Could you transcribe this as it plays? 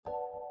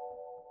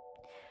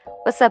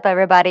What's up,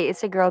 everybody?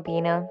 It's your girl,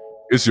 Bina,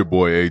 It's your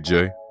boy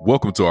AJ.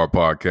 Welcome to our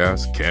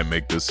podcast, Can't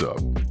Make This Up.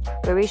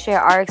 where we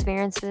share our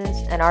experiences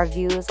and our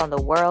views on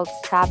the world's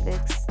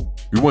topics.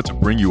 We want to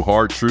bring you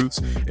hard truths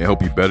and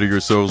help you better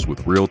yourselves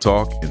with real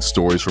talk and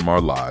stories from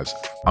our lives.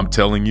 I'm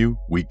telling you,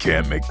 we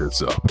can't make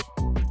this up.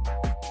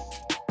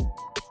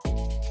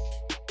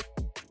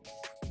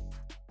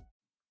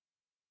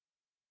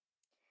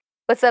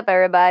 What's up,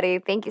 everybody?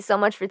 Thank you so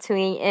much for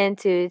tuning in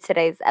to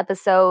today's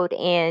episode.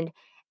 And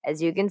as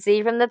you can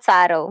see from the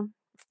title,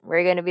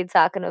 we're going to be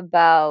talking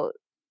about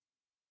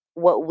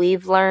what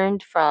we've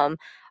learned from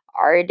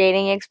our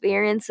dating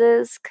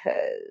experiences.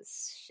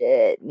 Because,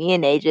 shit, me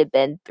and AJ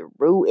been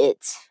through it.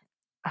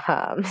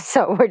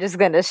 So we're just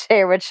going to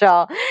share with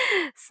y'all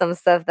some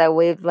stuff that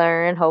we've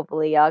learned.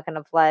 Hopefully y'all can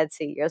apply it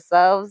to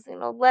yourselves.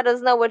 Let us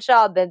know what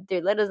y'all been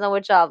through. Let us know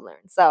what y'all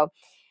learned. So,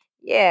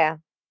 yeah,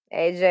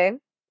 AJ.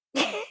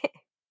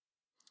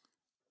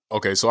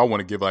 Okay, so I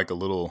want to give like a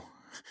little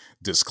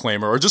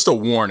disclaimer or just a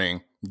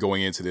warning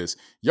going into this.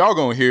 Y'all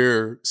gonna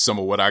hear some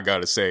of what I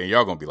gotta say, and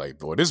y'all gonna be like,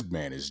 boy, this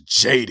man is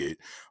jaded.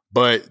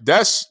 But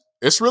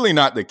it's really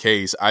not the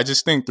case. I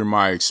just think through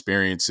my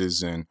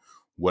experiences and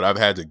what I've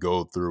had to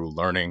go through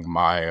learning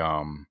my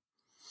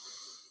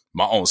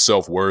my own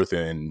self-worth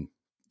and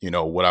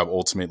what I've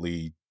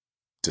ultimately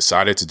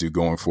decided to do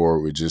going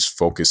forward with just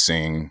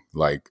focusing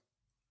like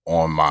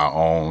on my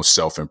own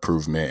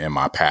self-improvement and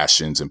my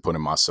passions and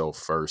putting myself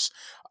first.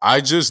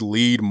 I just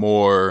lead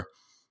more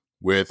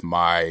with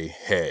my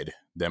head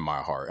than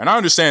my heart. And I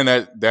understand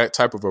that that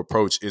type of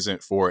approach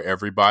isn't for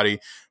everybody,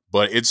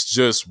 but it's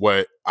just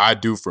what I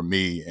do for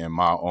me and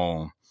my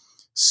own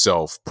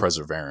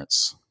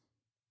self-perseverance.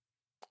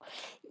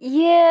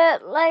 Yeah,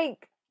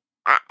 like,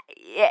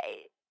 yeah,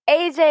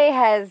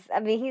 AJ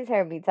he's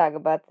heard me talk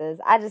about this.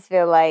 I just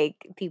feel like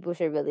people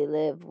should really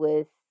live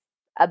with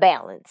a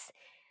balance.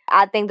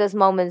 I think there's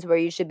moments where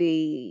you should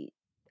be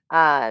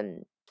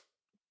um,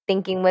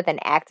 thinking with and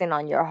acting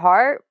on your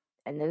heart,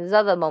 and then there's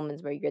other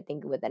moments where you're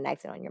thinking with and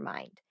acting on your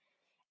mind.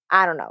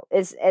 I don't know.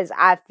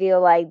 I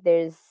feel like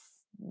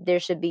there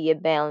should be a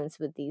balance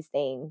with these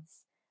things.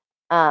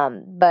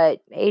 But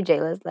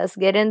AJ, let's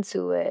get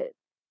into it.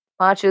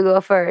 Why don't you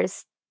go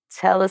first?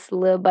 Tell us a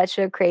little about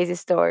your crazy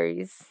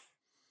stories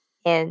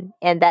and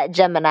that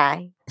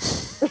Gemini.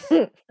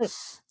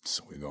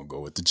 So we're gonna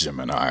go with the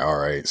Gemini. All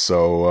right.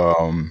 So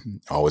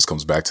always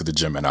comes back to the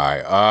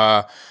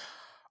Gemini.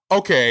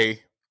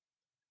 Okay.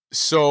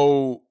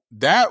 So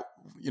that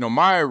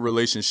my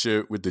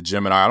relationship with the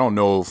Gemini, I don't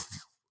know if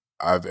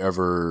I've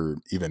ever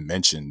even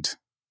mentioned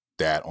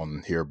that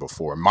on here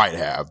before. Might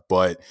have,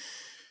 but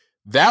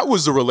that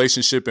was the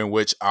relationship in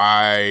which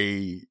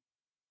I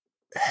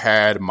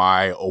had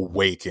my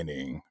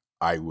awakening,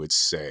 I would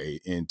say,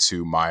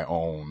 into my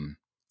own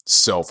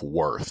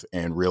self-worth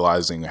and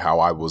realizing how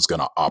I was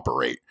going to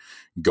operate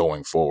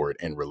going forward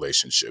in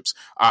relationships.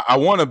 I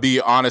want to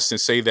be honest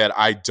and say that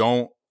I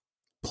don't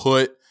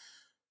put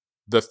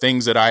the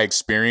things that I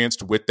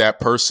experienced with that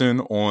person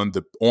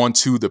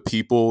onto the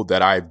people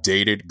that I've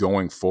dated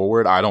going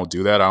forward. I don't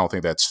do that. I don't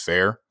think that's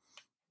fair.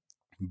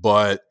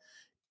 But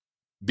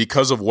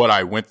because of what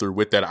I went through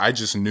with that, I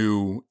just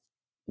knew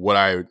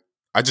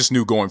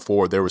going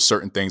forward there were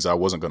certain things I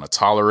wasn't going to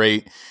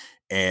tolerate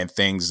and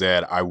things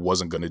that I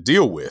wasn't going to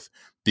deal with,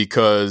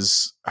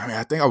 because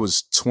I think I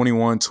was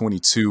 21,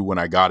 22 when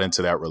I got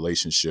into that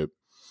relationship.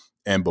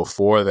 And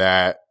before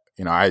that,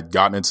 I had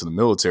gotten into the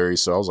military,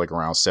 so I was like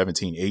around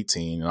 17,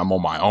 18, and I'm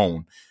on my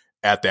own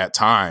at that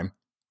time.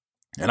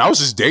 And I was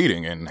just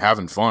dating and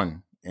having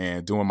fun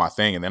and doing my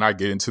thing. And then I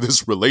get into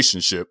this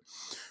relationship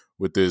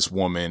with this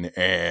woman,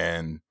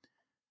 and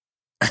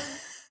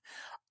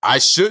I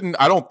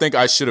don't think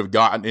I should have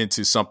gotten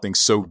into something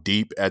so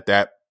deep at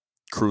that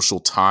crucial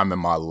time in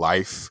my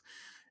life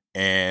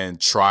and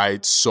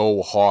tried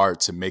so hard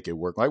to make it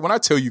work. Like when I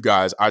tell you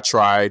guys, I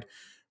tried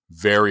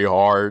very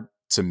hard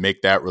to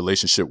make that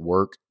relationship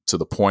work to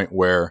the point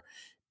where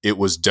it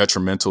was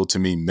detrimental to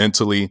me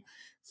mentally,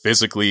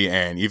 physically,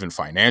 and even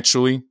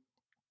financially.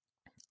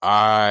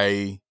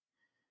 I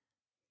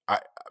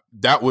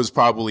that was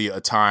probably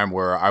a time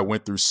where I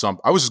went through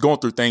I was just going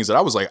through things that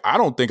I was like, I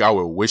don't think I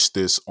would wish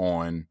this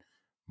on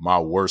my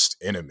worst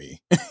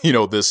enemy,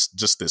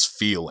 this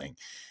feeling.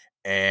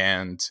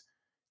 And,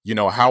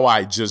 how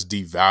I just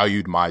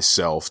devalued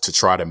myself to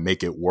try to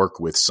make it work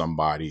with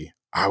somebody.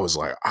 I was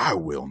like, I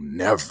will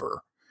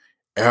never,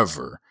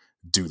 ever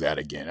do that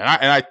again.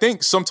 And I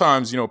think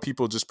sometimes,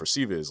 people just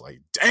perceive it as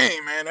like,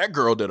 dang, man, that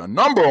girl did a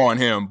number on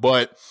him.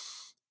 But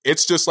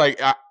it's just like,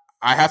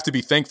 I have to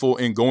be thankful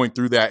in going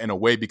through that in a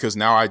way, because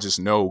now I just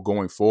know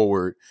going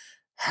forward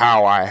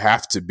how I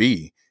have to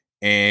be.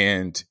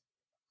 And,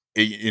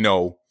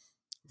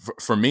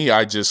 for me,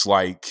 I just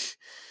learned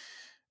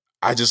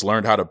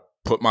how to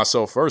put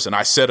myself first, and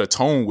I set a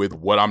tone with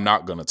what I'm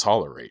not going to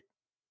tolerate.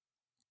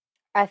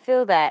 I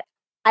feel that.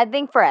 I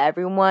think for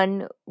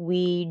everyone,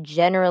 we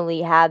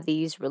generally have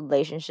these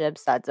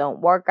relationships that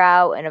don't work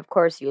out. And of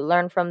course, you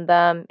learn from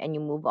them and you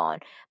move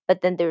on.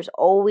 But then there's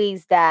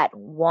always that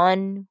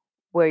one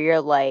where you're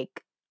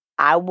like,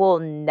 I will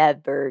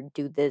never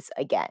do this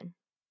again.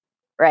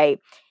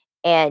 Right.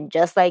 And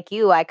just like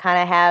you, I kind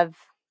of have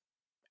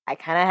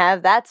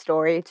that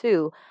story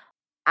too.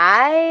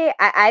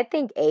 I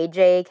think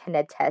AJ can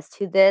attest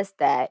to this,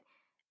 that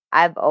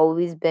I've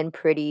always been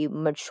pretty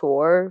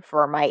mature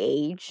for my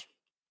age.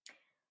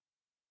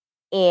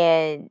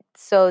 And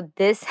so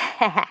this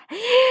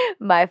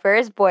my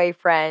first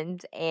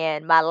boyfriend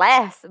and my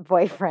last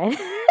boyfriend,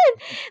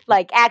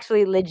 like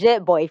actually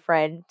legit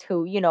boyfriend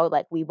who,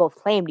 like we both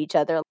claimed each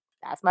other.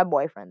 That's my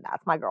boyfriend,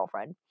 that's my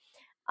girlfriend.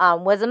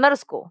 Was in middle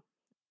school.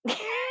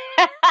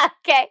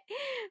 Okay.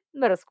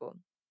 Middle school.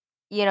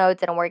 It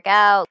didn't work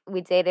out.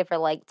 We dated for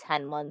like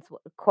 10 months,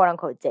 quote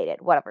unquote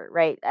dated, whatever,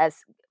 right?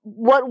 As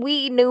what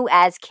we knew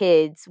as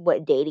kids,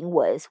 what dating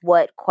was,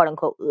 what quote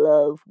unquote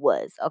love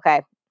was,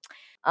 okay?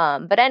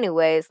 But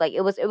anyways, like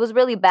it was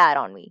really bad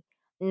on me.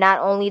 Not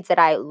only did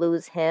I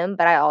lose him,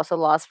 but I also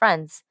lost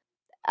friends.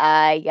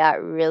 I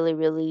got really,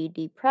 really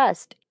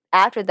depressed.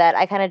 After that,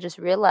 I kind of just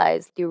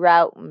realized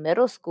throughout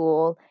middle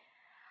school,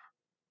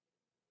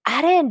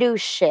 I didn't do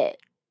shit.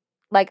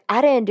 Like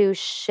I didn't do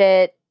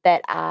shit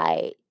that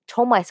I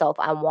told myself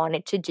I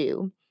wanted to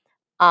do.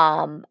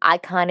 I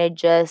kind of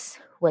just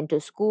went to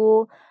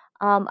school.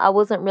 I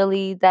wasn't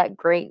really that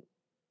great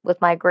with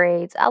my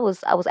grades. I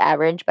was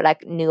average, but I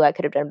knew I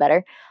could have done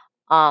better.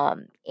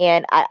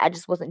 And I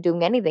just wasn't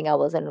doing anything. I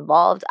wasn't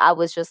involved. I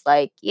was just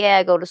like, yeah,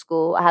 I go to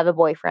school. I have a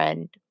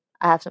boyfriend.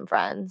 I have some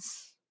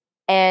friends.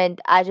 And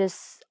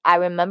I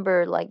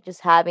remember like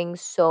just having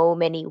so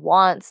many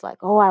wants, like,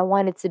 oh, I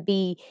wanted to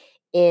be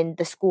in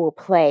the school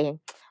play.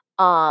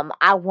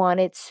 I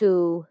wanted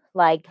to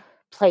like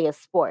play a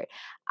sport.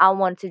 I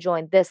wanted to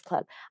join this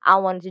club. I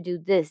wanted to do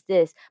this,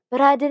 but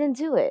I didn't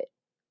do it.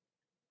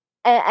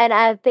 And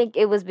I think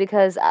it was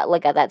because,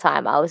 like, at that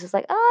time, I was just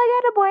like, "Oh,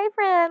 I got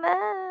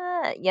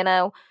a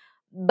boyfriend,"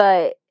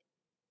 But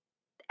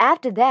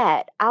after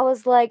that, I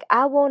was like,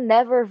 "I will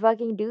never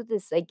fucking do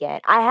this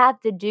again. I have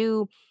to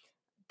do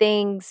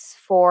things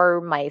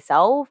for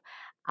myself.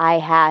 I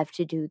have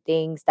to do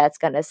things that's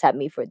gonna set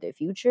me for the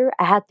future.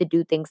 I have to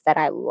do things that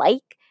I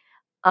like,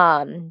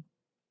 um,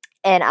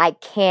 and I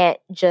can't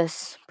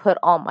just put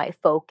all my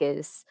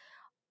focus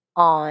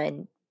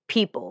on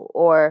people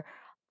or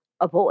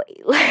a boy."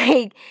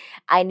 Like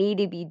I need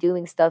to be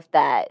doing stuff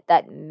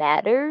that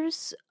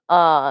matters,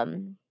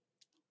 and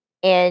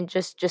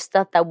just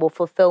stuff that will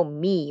fulfill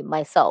me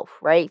myself,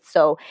 right?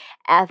 So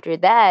after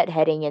that,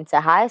 heading into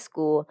high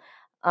school,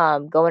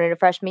 going into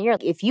freshman year,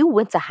 if you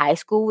went to high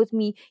school with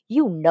me,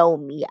 you know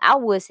me. I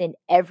was in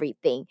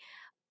everything.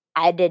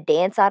 I did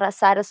dance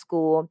outside of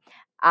school.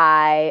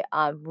 I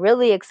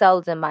really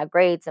excelled in my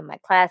grades and my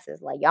classes.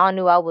 Like y'all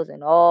knew I was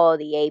in all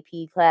the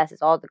AP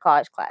classes, all the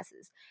college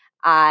classes.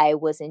 I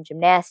was in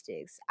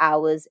gymnastics. I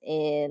was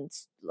in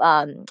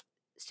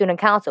student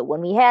council.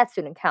 When we had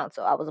student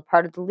council, I was a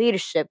part of the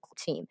leadership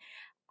team.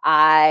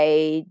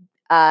 I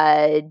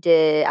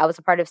I was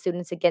a part of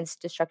Students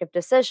Against Destructive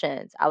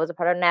Decisions. I was a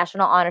part of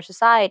National Honor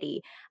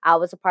Society. I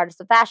was a part of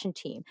the fashion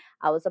team.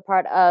 I was a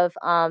part of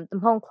the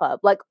home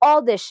club. Like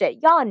all this shit.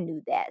 Y'all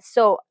knew that.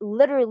 So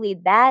literally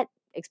that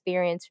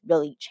experience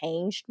really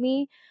changed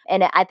me.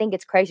 And I think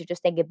it's crazy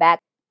just thinking back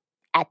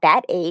at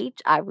that age,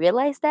 I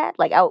realized that.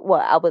 Like I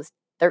was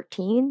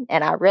 13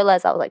 and I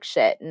realized I was like,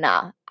 shit,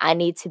 nah, I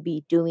need to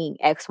be doing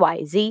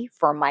XYZ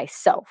for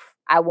myself.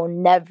 I will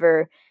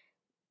never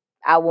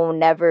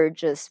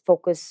just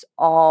focus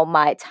all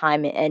my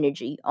time and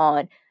energy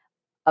on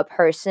a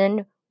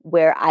person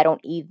where I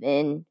don't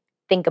even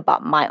think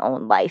about my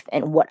own life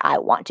and what I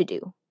want to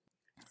do.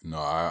 No,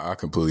 I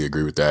completely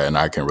agree with that, and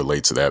I can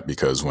relate to that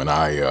because when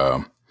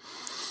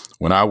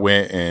I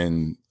went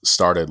and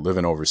started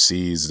living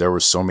overseas, there were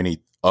so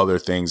many other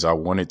things I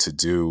wanted to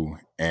do,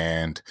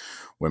 and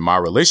when my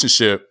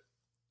relationship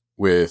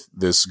with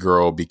this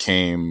girl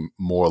became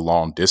more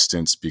long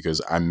distance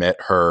because I met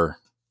her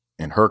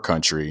in her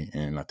country,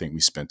 and I think we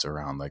spent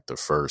around like the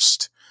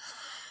first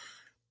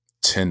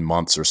 10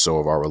 months or so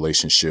of our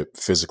relationship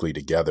physically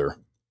together.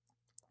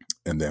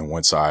 And then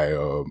once I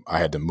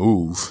had to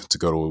move to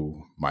go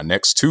to my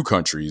next two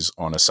countries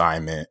on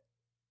assignment,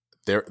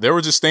 there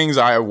were just things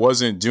I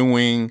wasn't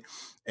doing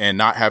and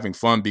not having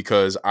fun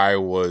because I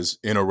was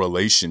in a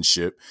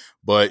relationship.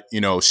 But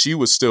she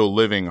was still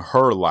living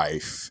her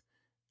life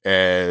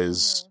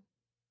as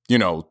you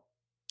know,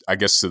 I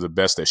guess to the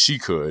best that she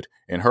could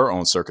in her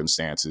own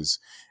circumstances.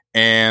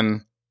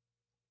 And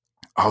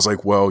I was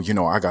like, well,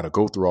 I got to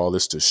go through all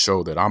this to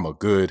show that I'm a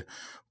good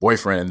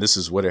boyfriend and this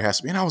is what it has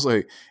to be. And I was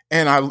like,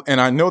 and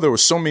I know there were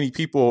so many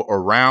people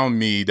around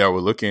me that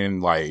were looking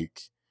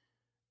like,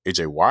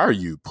 AJ, why are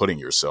you putting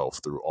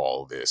yourself through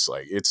all of this?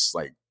 Like, it's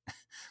like,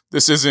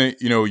 this isn't,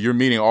 you're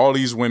meeting all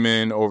these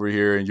women over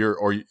here and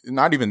or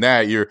not even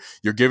that, you're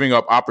giving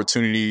up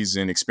opportunities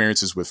and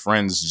experiences with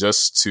friends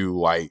just to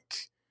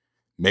like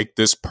make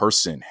this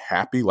person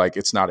happy. Like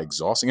it's not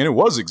exhausting. And it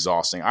was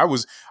exhausting. I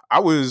was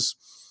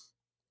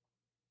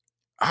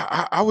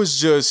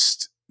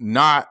just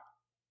not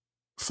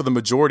for the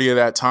majority of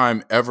that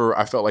time ever,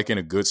 I felt like in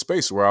a good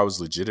space where I was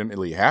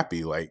legitimately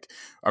happy. Like,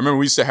 I remember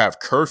we used to have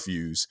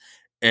curfews,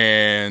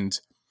 and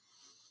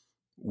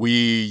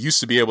we used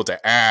to be able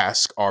to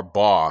ask our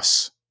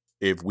boss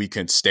if we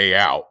can stay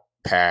out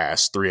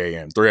past 3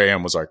 a.m. 3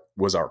 a.m. was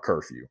our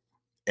curfew.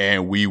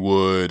 And we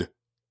would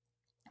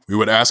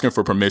ask him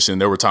for permission.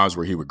 There were times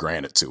where he would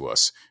grant it to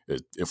us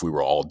if we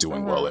were all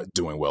doing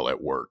well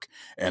at work.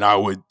 And I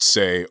would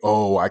say,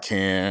 "Oh, I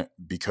can't,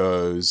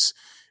 because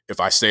if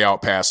I stay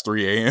out past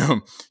 3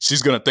 a.m.,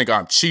 she's going to think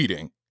I'm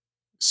cheating.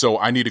 So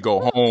I need to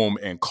go home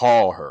and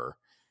call her."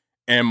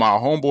 And my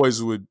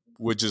homeboys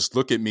would just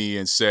look at me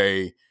and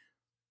say,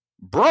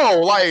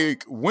 "Bro,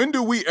 like, when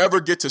do we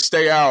ever get to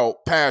stay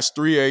out past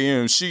 3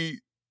 a.m.? She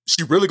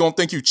really gonna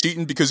think you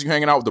cheating because you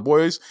hanging out with the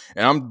boys?"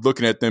 And I'm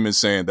looking at them and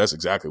saying, that's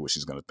exactly what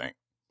she's gonna think.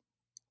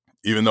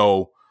 Even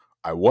though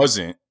I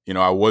wasn't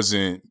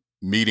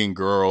meeting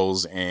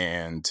girls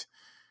and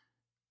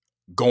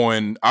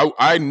going,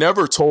 I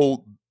never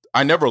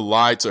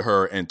lied to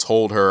her and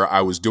told her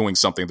I was doing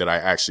something that I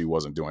actually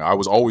wasn't doing. I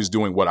was always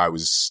doing what I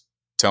was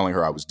telling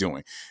her I was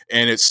doing.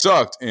 And it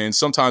sucked. And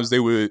sometimes they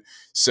would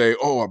say,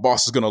 "Oh, our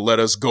boss is going to let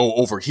us go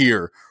over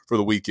here for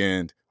the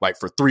weekend. Like,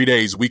 for 3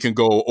 days, we can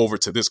go over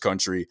to this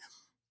country."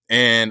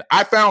 And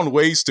I found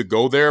ways to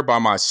go there by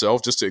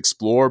myself just to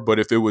explore. But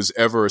if it was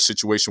ever a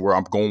situation where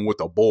I'm going with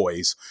the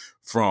boys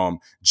from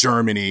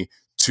Germany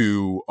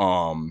to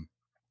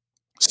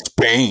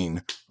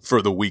Spain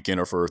for the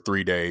weekend or for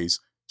 3 days,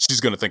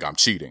 she's going to think I'm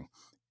cheating.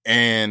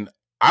 And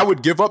I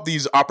would give up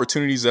these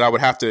opportunities that I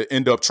would have to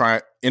end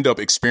up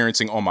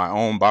experiencing on my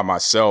own by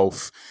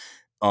myself,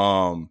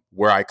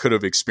 where I could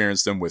have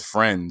experienced them with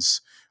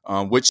friends,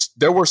 which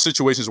there were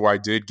situations where I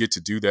did get to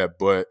do that.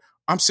 But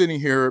I'm sitting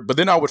here, but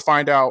then I would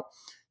find out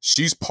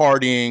she's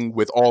partying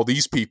with all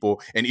these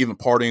people and even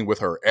partying with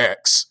her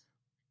ex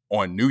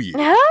on New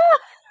Year's.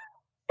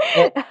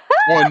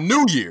 on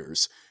New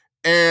Year's.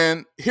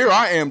 And here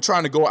I am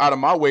trying to go out of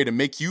my way to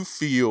make you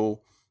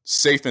feel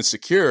safe and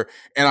secure.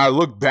 And I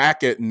look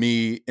back at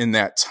me in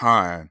that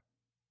time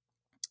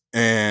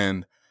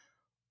and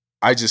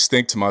I just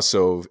think to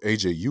myself,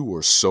 AJ, you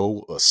were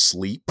so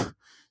asleep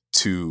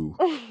to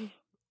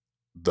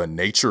the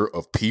nature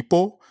of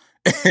people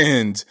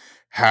and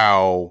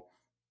how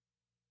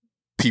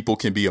people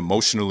can be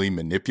emotionally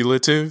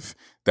manipulative,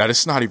 that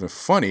it's not even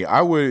funny.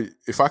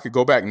 If I could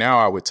go back now,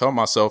 I would tell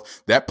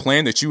myself that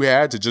plan that you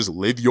had to just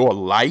live your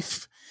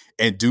life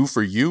and do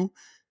for you,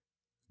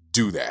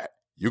 do that.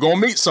 You're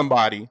going to meet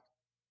somebody.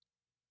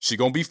 She's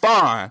going to be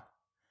fine,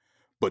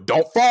 but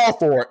don't fall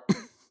for it.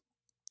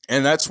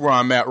 And that's where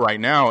I'm at right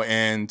now.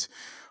 And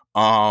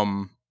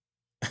I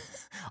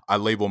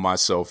label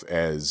myself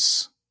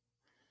as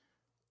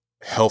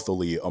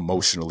healthily,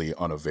 emotionally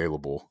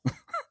unavailable.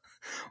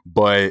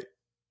 But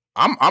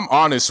I'm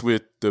honest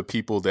with the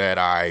people that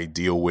I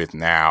deal with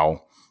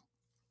now,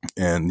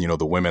 and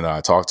the women that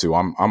I talk to.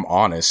 I'm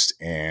honest,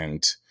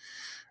 and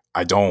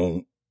I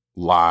don't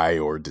lie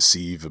or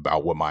deceive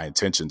about what my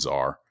intentions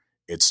are.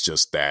 It's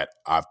just that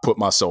I've put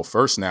myself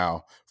first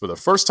now for the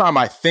first time,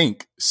 I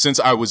think, since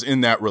I was in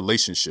that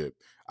relationship.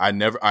 As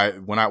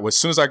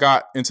soon as I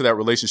got into that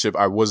relationship,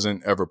 I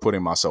wasn't ever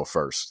putting myself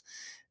first.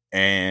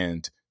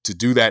 And to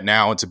do that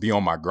now and to be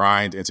on my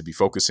grind and to be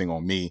focusing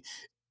on me,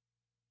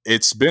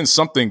 it's been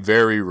something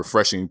very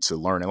refreshing to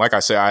learn. And like I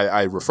say,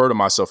 I refer to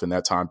myself in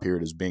that time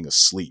period as being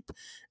asleep.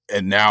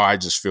 And now I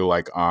just feel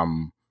like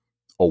I'm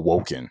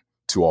awoken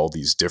to all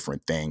these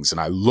different things. And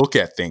I look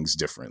at things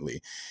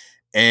differently.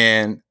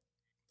 And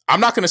I'm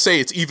not going to say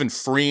it's even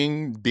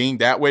freeing being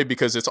that way,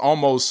 because it's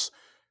almost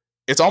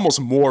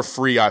more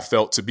free I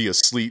felt to be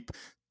asleep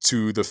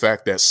to the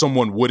fact that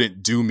someone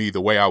wouldn't do me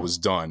the way I was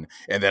done,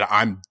 and that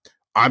I'm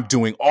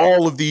doing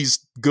all of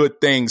these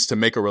good things to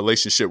make a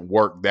relationship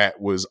work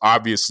that was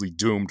obviously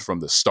doomed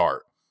from the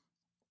start.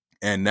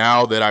 And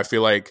now that I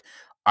feel like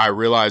I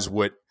realize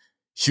what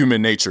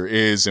human nature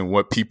is and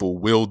what people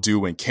will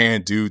do and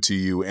can do to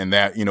you, and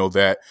that,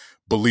 that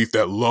belief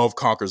that love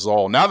conquers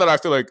all. Now that I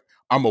feel like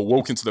I'm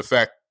awoken to the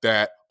fact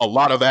that a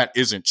lot of that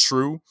isn't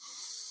true,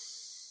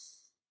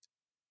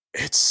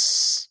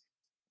 it's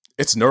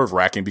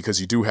nerve-wracking, because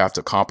you do have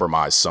to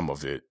compromise some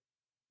of it.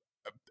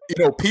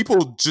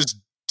 People just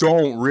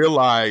don't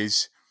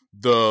realize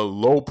the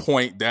low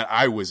point that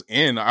I was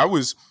in.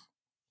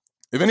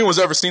 If anyone's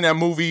ever seen that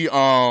movie,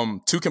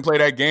 Two Can Play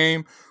That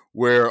Game,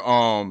 where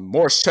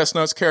Morris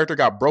Chestnut's character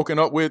got broken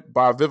up with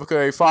by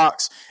Vivica A.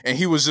 Fox, and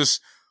he was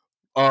just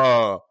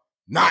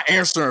not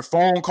answering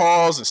phone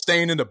calls and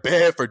staying in the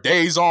bed for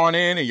days on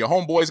end, and your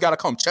homeboys got to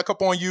come check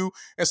up on you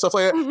and stuff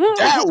like that.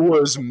 That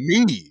was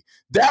me.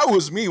 That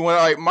was me when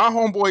my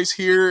homeboys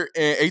here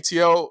in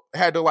ATL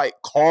had to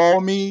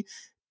call me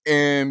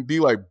and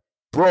be like,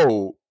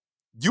 "Bro,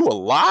 you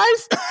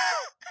alive?"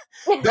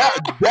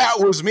 that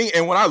was me.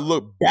 And when I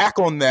look back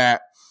on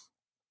that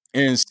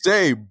and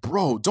say,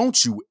 "Bro,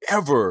 don't you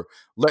ever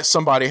let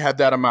somebody have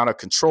that amount of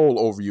control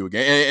over you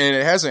again." And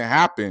it hasn't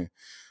happened.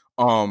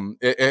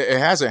 It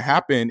hasn't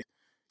happened.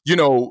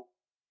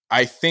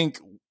 I think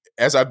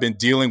as I've been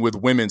dealing with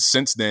women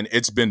since then,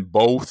 it's been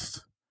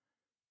both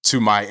to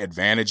my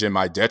advantage and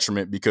my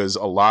detriment, because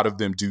a lot of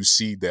them do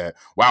see that,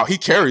 wow, he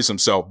carries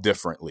himself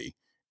differently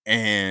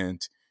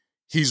and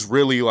he's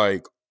really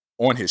like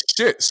on his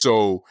shit.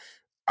 So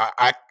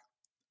I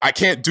I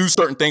can't do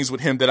certain things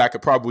with him that I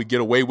could probably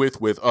get away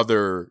with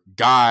other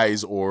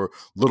guys or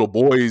little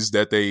boys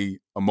that they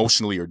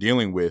emotionally are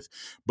dealing with.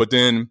 But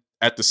then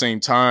at the same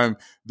time,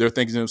 they're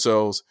thinking to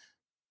themselves,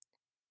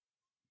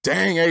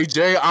 dang,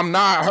 AJ, I'm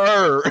not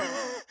her.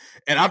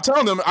 And I'm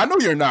telling them, I know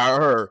you're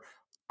not her.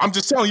 I'm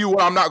just telling you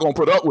what I'm not going to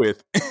put up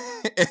with.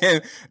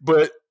 and,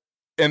 but,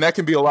 and that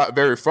can be a lot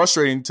very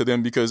frustrating to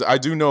them, because I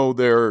do know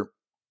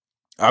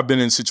I've been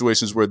in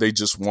situations where they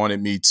just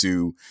wanted me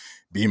to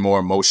be more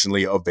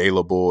emotionally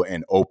available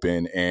and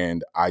open,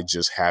 and I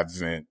just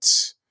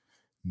haven't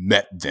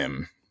met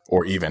them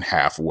or even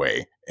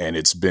halfway, and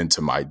it's been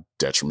to my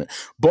detriment.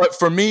 But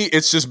for me,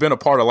 it's just been a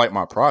part of like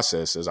my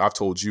process, as I've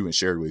told you and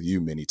shared with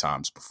you many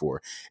times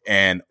before.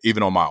 And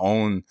even on my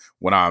own,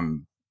 when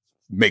I'm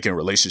making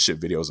relationship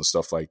videos and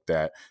stuff like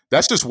that,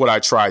 that's just what I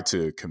try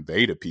to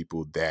convey to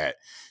people, that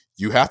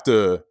you have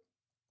to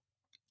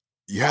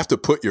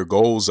put your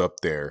goals up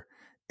there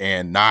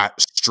and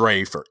not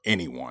stray for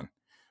anyone.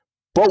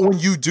 But when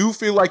you do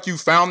feel like you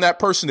found that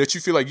person that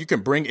you feel like you can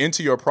bring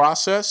into your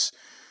process,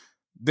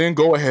 then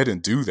go ahead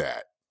and do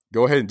that.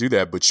 Go ahead and do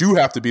that. But you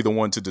have to be the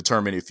one to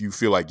determine if you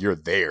feel like you're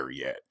there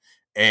yet.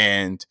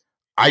 And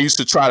I used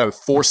to try to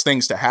force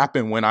things to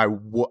happen when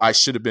I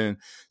should have been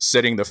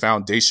setting the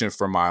foundation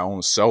for my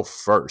own self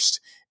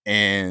first,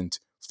 and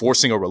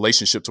forcing a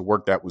relationship to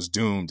work that was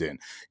doomed,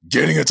 and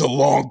getting into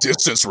long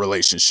distance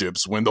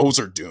relationships when those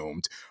are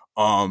doomed.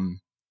 I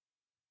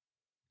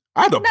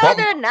had to No, bump.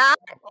 they're not.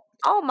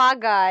 Oh my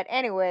God.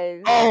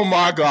 Anyways, Oh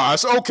my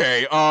gosh.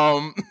 Okay.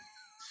 Long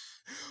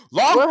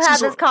we'll have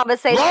distance. this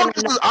conversation. Long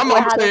distance. I'm We'll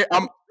gonna have say this.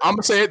 it. I'm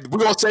gonna say it. We're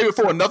gonna save it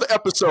for another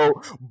episode.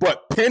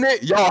 But pin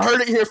it. Y'all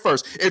heard it here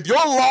first. If your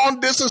long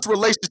distance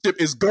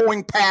relationship is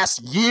going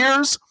past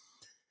years,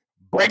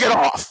 break it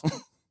off.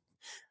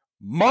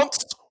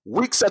 Months,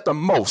 weeks at the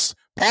most.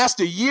 Past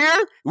a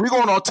year, we're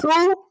going on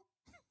 2.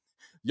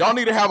 Y'all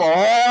need to have a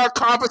hard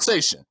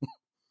conversation.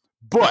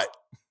 But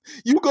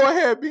you go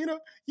ahead, Bina.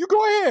 You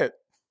go ahead.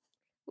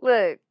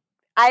 Look,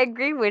 I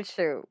agree with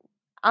you.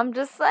 I'm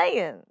just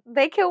saying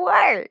they can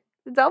work.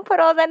 Don't put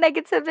all that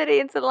negativity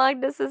into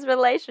long distance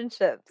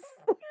relationships.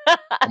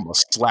 I'm gonna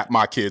slap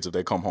my kids if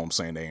they come home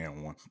saying they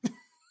ain't one.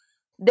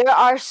 There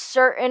are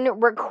certain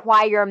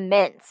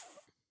requirements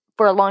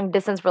for long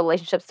distance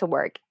relationships to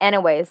work.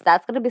 Anyways,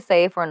 that's gonna be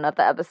saved for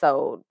another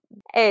episode.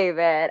 Hey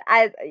man,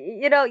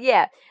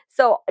 yeah.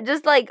 So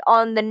just like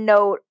on the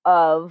note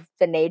of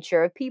the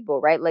nature of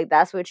people, right? Like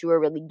that's what you were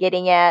really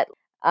getting at.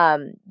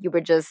 You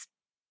were just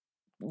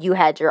you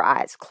had your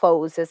eyes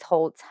closed this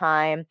whole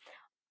time.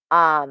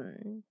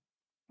 Um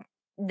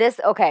this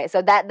okay,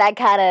 so that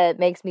kind of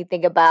makes me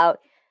think about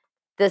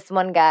this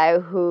one guy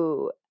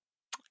who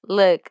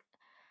look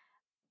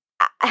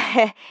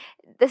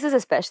this is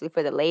especially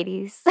for the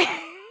ladies.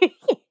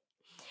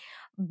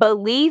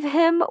 Believe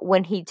him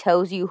when he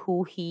tells you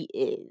who he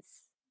is.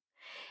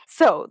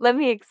 So let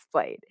me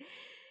explain.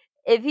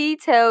 If he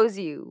tells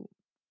you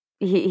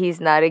he's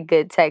not a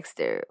good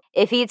texter,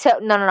 if he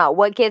tell no,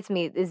 what gets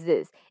me is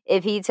this: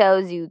 if he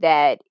tells you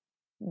that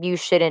you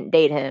shouldn't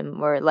date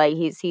him, or like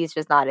he's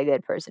just not a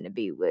good person to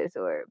be with,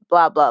 or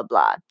blah blah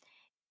blah,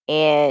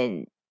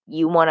 and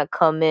you want to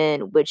come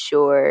in with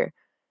your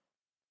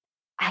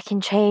I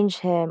can change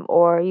him,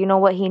 or you know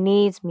what, he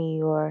needs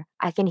me, or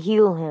I can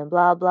heal him,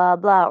 blah blah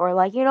blah, or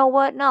like, you know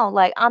what, no,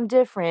 like I'm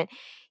different.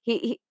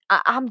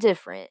 I'm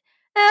different.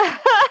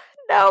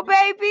 No,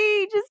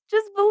 baby,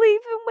 just believe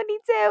him when he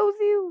tells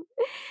you.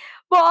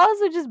 But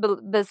also, just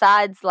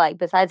besides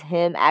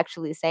him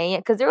actually saying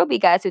it, because there will be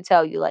guys who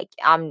tell you like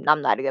I'm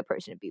not a good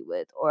person to be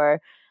with, or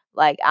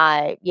like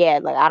like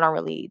I don't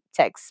really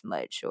text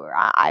much, or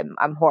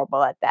I'm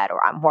horrible at that,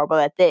 or I'm horrible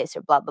at this,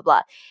 or blah blah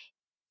blah.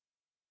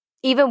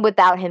 Even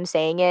without him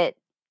saying it,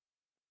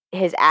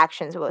 his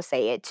actions will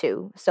say it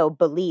too. So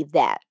believe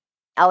that.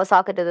 I was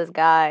talking to this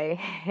guy,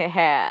 and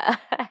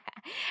I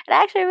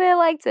actually really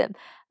liked him.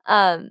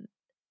 Um,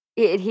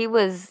 he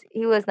was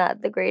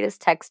not the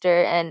greatest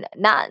texter, and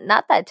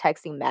not that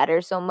texting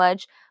matters so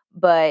much,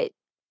 but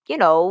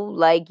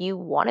like you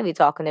want to be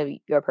talking to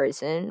your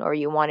person, or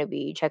you want to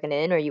be checking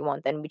in, or you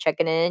want them to be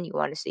checking in. You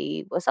want to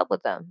see what's up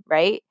with them,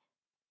 right?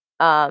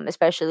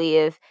 Especially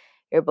if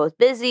you're both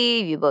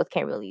busy, you both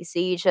can't really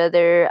see each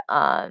other.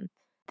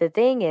 The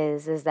thing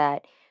is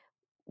that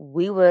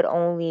we would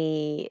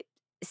only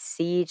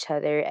see each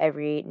other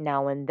every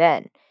now and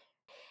then.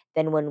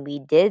 Then when we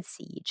did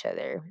see each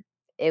other,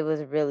 it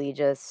was really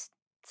just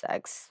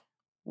sex.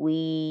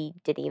 We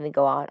didn't even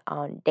go out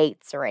on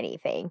dates or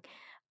anything.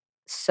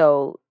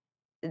 So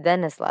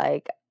then it's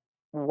like,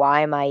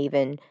 why am I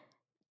even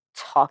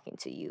talking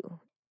to you?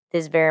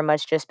 This very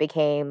much just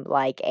became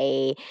like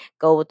a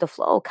go with the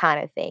flow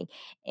kind of thing.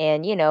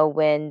 And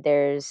when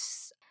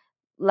there's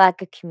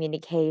lack of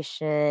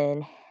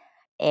communication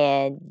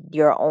and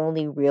your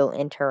only real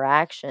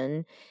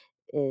interaction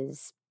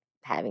is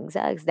having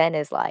sex, then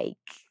it's like,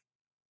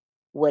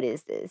 what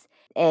is this?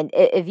 And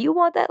if you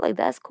want that, like,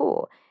 that's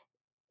cool.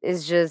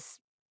 It's just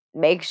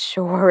make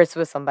sure it's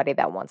with somebody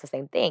that wants the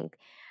same thing.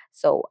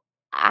 So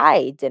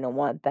I didn't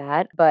want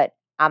that, but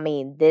I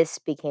mean, this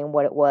became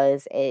what it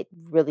was. It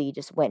really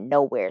just went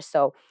nowhere.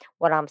 So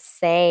what I'm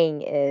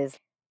saying is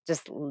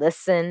just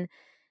listen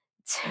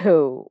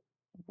to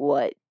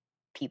what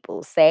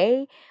people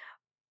say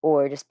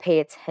or just pay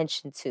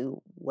attention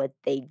to what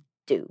they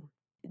do.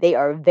 They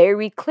are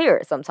very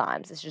clear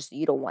sometimes. It's just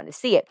you don't want to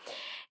see it.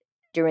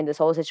 During this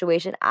whole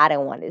situation, I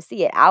didn't want to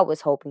see it. I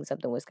was hoping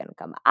something was going to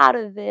come out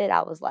of it.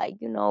 I was like,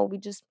 we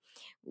just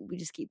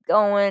keep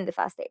going. If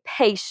I stay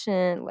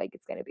patient, like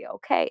it's going to be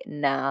okay.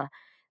 Nah,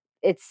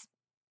 it's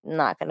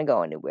not going to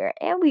go anywhere.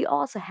 And we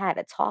also had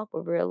a talk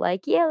where we were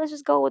like, yeah, let's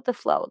just go with the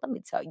flow. Let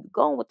me tell you,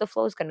 going with the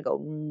flow is going to go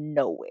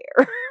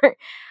nowhere.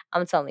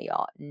 I'm telling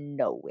y'all,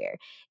 nowhere.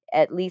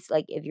 At least,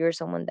 like, if you're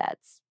someone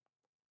that's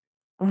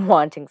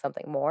wanting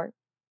something more,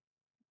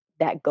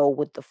 that go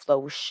with the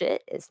flow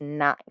shit is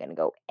not going to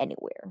go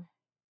anywhere.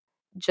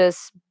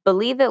 Just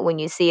believe it when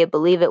you see it,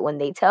 believe it when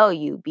they tell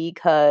you,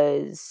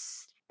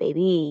 because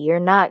baby,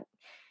 you're not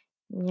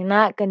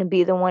going to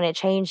be the one to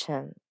change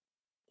him.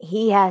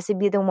 He has to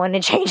be the one to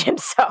change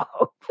himself.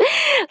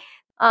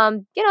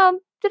 Didn't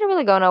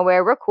really go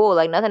nowhere. We're cool.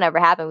 Like nothing ever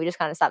happened. We just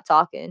kind of stopped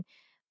talking.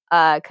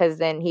 Cuz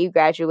then he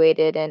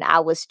graduated and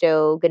I was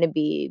still going to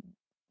be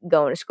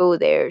going to school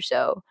there.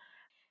 So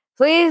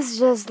please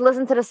just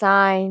listen to the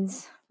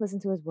signs, listen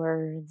to his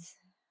words,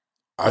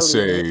 I believe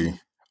it. say,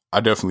 I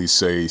definitely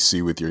say,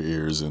 see with your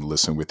ears and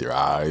listen with your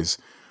eyes.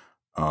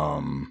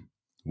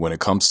 When it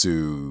comes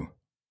to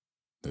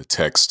the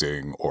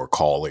texting or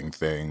calling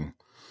thing,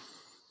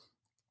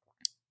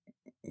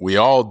 we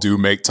all do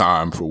make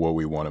time for what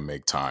we want to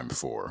make time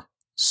for.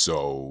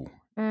 So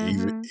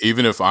Mhm.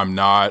 even if I'm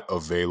not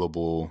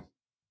available,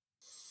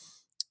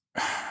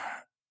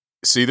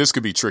 see, this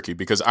could be tricky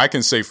because I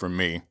can say for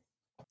me,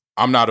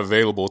 I'm not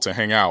available to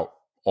hang out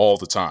all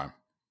the time.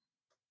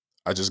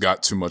 I just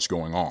got too much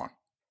going on.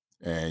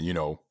 And,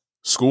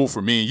 school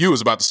for me and you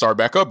is about to start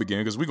back up again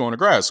because we're going to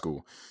grad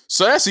school.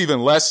 So that's even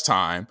less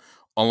time,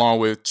 along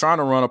with trying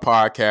to run a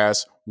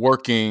podcast,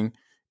 working.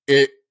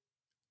 It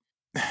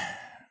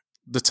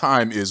the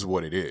time is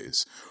what it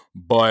is.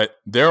 But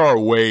there are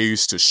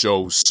ways to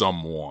show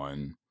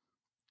someone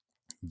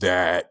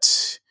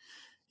that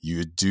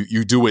you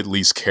do at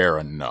least care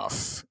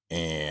enough.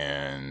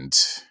 And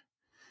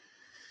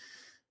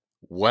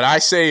what I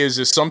say is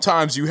just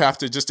sometimes you have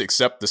to just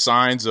accept the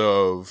signs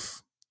of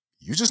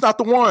you just not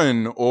the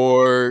one,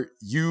 or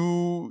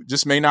you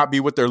just may not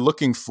be what they're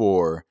looking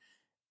for,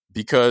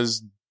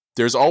 because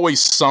there's always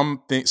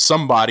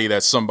somebody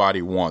that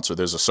somebody wants, or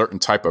there's a certain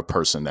type of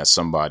person that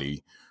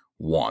somebody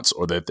wants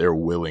or that they're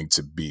willing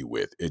to be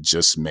with. It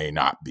just may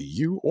not be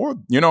you, or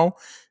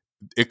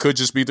it could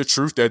just be the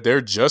truth that they're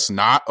just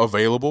not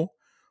available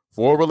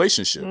for a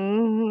relationship.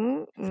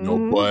 Mhm.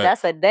 Mhm. But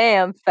That's a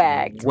damn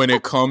fact. when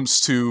it comes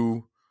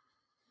to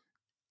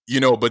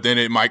but then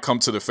it might come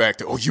to the fact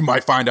that, you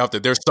might find out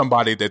that there's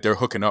somebody that they're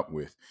hooking up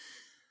with.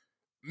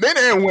 Men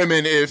and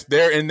women, if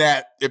they're in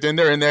that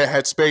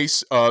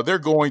headspace, they're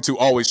going to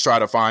always try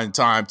to find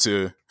time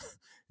to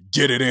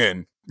get it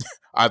in,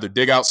 either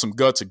dig out some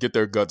guts or get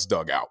their guts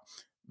dug out.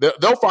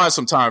 They'll find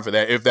some time for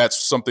that if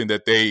that's something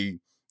that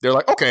they're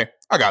like, okay,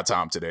 I got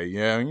time today.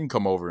 Yeah, you can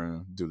come over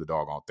and do the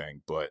doggone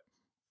thing. But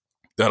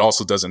that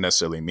also doesn't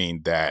necessarily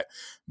mean that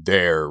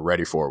they're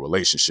ready for a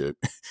relationship.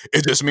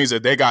 It just means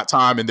that they got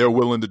time and they're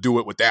willing to do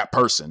it with that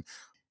person.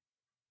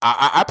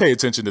 I pay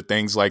attention to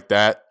things like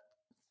that,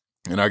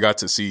 and I got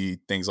to see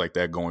things like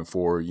that going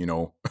forward.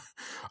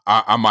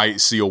 I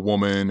might see a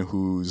woman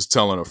who's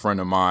telling a friend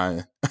of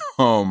mine,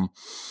 oh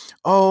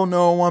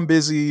no, I'm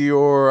busy,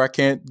 or I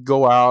can't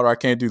go out, or I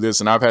can't do this.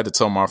 And I've had to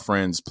tell my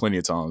friends plenty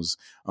of times,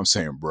 I'm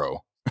saying,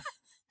 bro,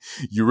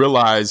 you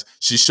realize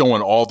she's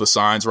showing all the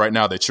signs right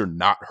now that you're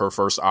not her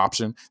first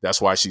option.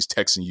 That's why she's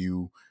texting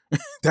you.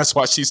 That's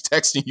why she's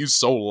texting you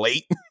so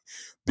late,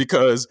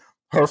 because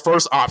her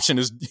first option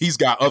is he's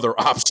got other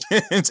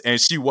options and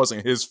she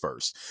wasn't his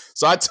first.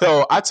 So I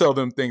tell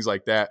them things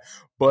like that.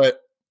 But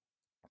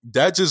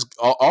that just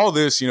all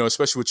this,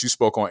 especially what you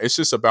spoke on, it's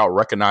just about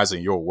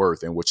recognizing your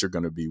worth and what you're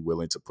going to be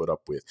willing to put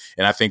up with.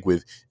 And I think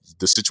with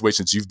the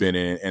situations you've been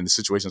in and the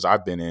situations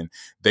I've been in,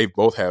 they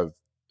both have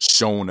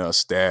shown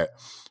us that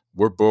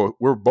we're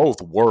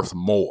both worth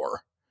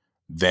more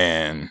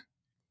than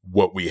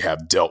what we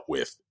have dealt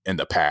with in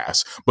the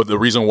past. But the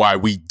reason why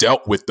we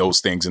dealt with those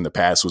things in the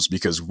past was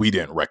because we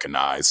didn't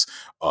recognize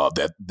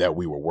that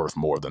we were worth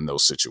more than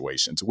those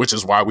situations, which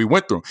is why we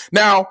went through.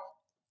 Now,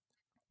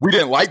 we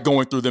didn't like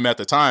going through them at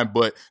the time,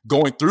 but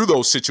going through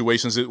those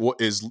situations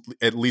is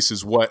at least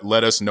is what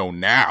let us know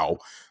now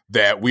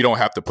that we don't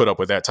have to put up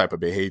with that type of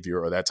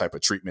behavior or that type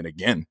of treatment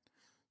again.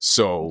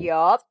 So,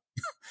 Yup.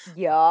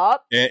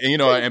 Yup.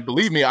 and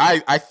believe me,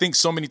 I think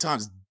so many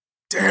times,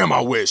 damn,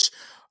 I wish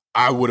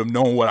I would have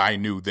known what I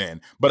knew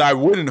then, but I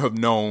wouldn't have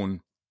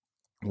known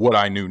what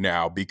I knew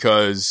now,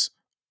 because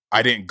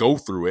I didn't go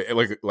through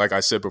it. Like I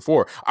said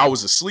before, I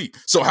was asleep.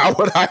 So how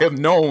would I have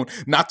known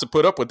not to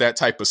put up with that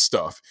type of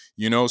stuff?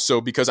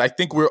 So because I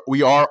think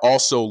we are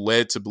also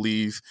led to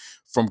believe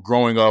from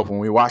growing up when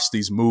we watch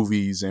these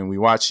movies and we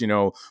watch,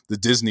 the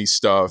Disney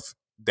stuff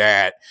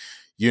that,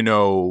 you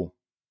know,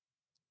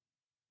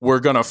 we're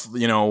gonna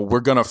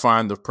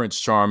find the Prince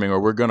Charming,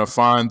 or we're gonna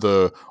find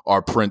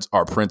our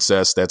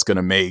princess that's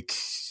gonna make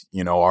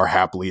our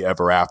happily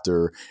ever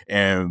after,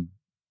 and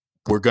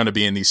we're gonna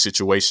be in these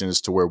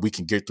situations to where we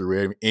can get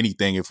through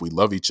anything if we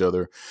love each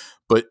other.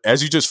 But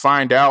as you just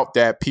find out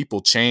that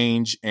people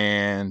change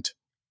and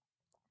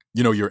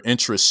your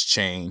interests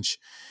change,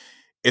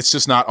 it's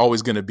just not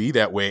always going to be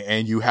that way,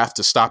 and you have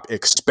to stop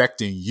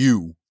expecting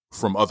you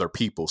from other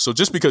people. So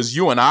just because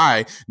you and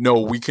I know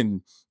we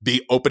can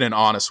be open and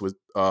honest with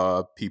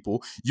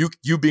people,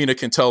 you being a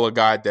can tell a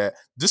guy that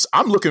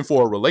I'm looking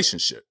for a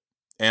relationship,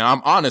 and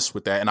I'm honest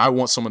with that, and I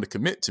want someone to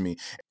commit to me,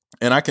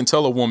 and I can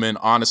tell a woman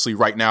honestly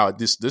right now at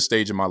this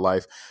stage in my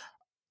life,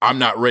 I'm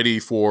not ready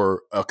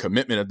for a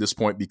commitment at this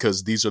point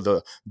because these are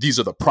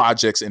the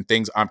projects and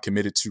things I'm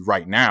committed to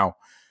right now.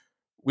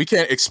 We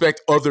can't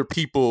expect other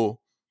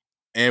people,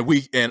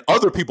 and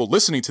other people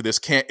listening to this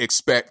can't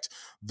expect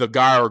the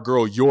guy or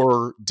girl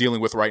you're dealing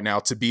with right now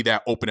to be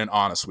that open and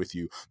honest with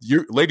you.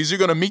 Ladies, you're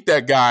going to meet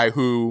that guy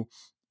who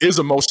is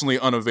emotionally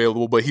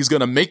unavailable, but he's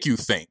going to make you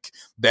think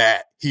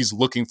that he's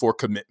looking for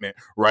commitment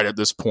right at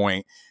this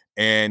point,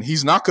 and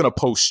he's not going to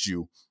post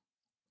you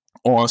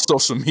on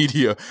social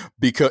media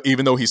because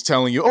even though he's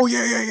telling you, oh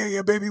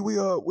yeah, baby,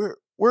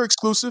 we're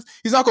exclusive,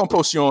 he's not going to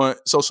post you on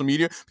social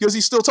media because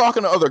he's still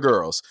talking to other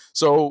girls.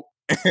 So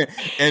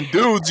and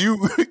dudes, you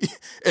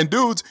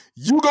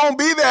gonna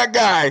be that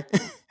guy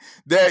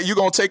that you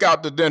gonna take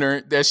out to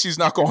dinner that she's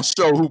not gonna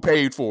show who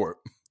paid for it.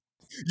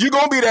 You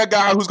gonna be that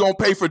guy who's gonna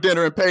pay for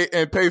dinner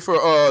and pay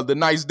for the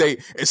nice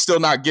date and still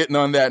not get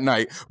none that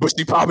night, but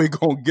she probably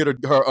gonna get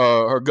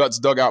her guts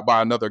dug out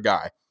by another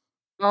guy.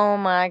 Oh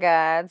my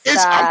God! It's I'm,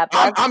 Stop.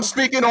 I'm I'm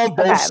speaking on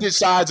both Okay.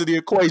 sides of the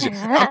equation.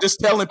 I'm just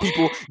telling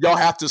people y'all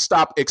have to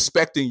stop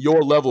expecting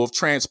your level of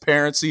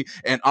transparency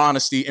and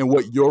honesty and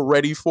what you're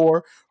ready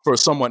for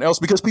someone else,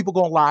 because people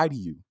gonna lie to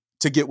you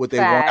to get what they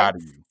want out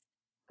of Facts. you.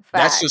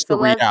 That's Facts. just the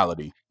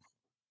reality.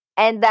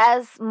 And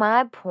that's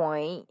my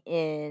point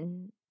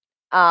in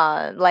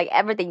like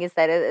everything you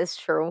said is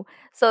true.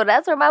 So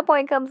that's where my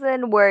point comes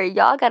in, where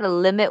y'all gotta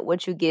limit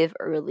what you give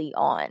early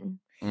on.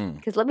 Mm.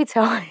 Because let me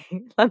tell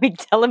you, let me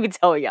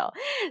tell y'all.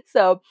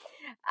 So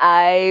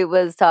I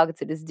was talking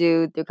to this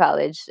dude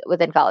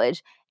within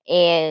college,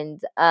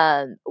 and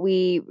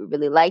we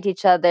really liked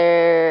each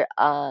other.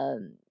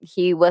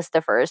 He was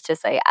the first to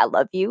say I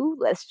love you.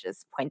 Let's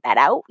just point that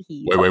out.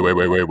 He Wait, told wait, me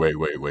wait, wait, wait, wait,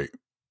 wait, wait.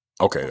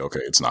 Okay,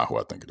 it's not who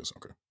I think it is.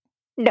 Okay.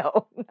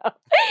 no, no.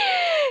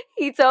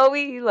 He told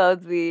me he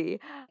loved me.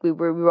 We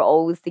were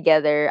always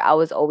together. I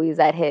was always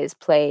at his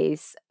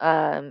place.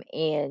 And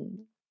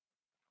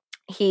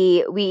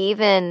we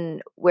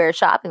even were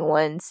shopping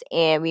once,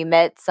 and we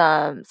met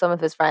some of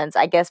his friends,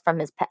 I guess from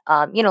his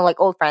like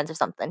old friends or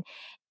something.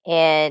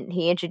 And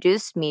he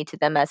introduced me to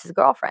them as his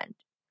girlfriend.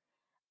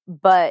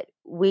 But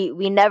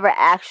we never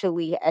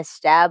actually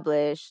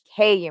established,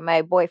 hey, you're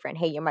my boyfriend,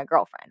 hey, you're my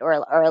girlfriend,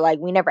 or like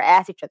we never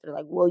asked each other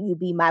like, will you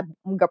be my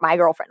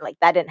girlfriend? Like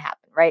that didn't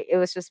happen, right? It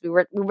was just we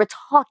were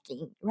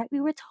talking, right? We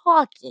were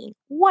talking,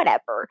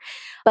 whatever.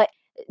 But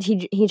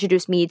he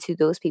introduced me to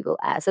those people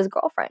as his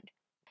girlfriend.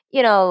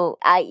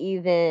 I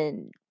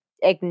even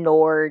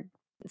ignored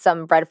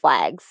some red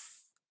flags,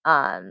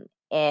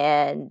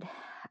 and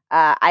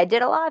I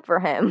did a lot for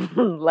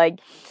him. Like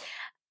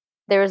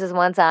there was this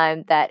one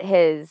time that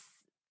his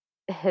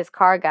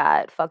car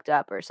got fucked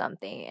up or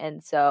something,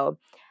 and so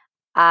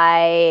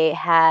I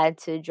had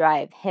to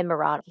drive him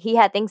around. He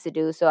had things to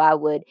do, so I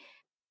would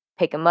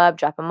pick him up,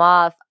 drop him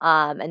off,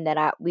 and then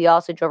we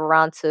also drove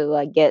around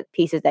to get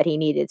pieces that he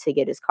needed to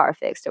get his car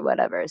fixed or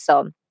whatever.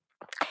 So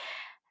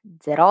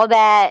did all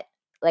that.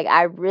 Like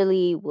I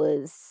really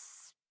was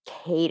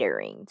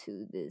catering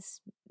to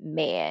this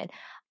man,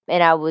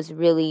 and I was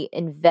really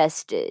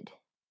invested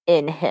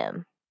in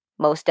him,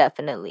 most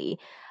definitely.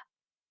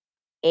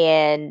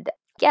 And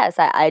yes,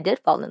 I did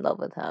fall in love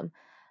with him.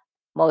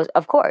 Most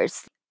of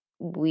course,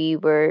 we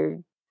were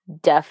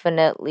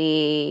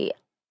definitely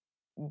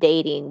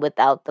dating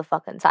without the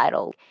fucking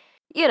title.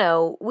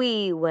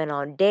 We went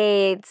on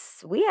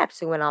dates. We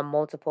actually went on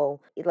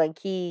multiple. Like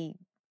he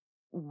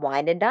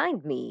wine and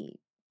dined me.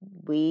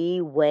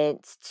 We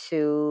went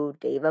to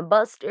Dave and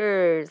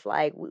Buster's.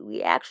 Like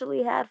we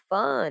actually had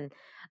fun.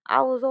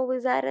 I was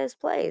always at his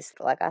place,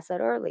 like I said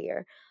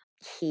earlier.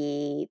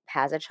 He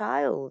has a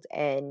child,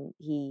 and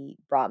he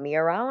brought me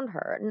around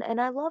her, and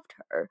I loved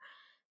her.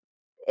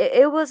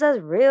 It was as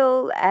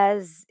real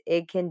as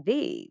it can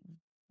be,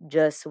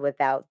 just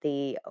without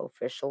the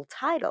official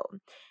title.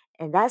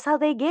 And that's how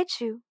they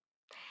get you.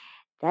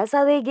 That's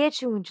how they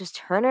get you, and just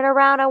turn it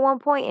around at one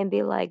point and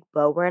be like,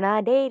 but we're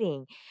not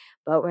dating,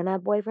 but we're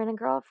not boyfriend and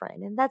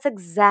girlfriend. And that's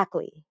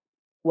exactly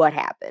what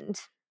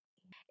happened.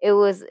 It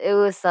was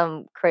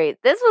some crazy.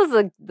 This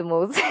was the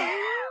most.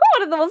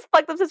 one of the most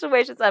fucked up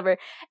situations ever.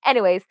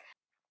 Anyways,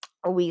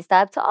 we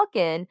stopped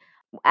talking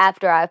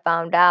after I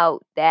found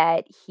out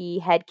that he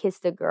had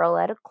kissed a girl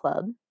at a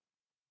club.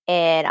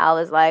 And I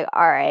was like,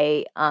 all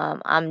right,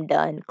 I'm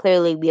done.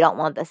 Clearly, we don't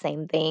want the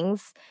same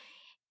things.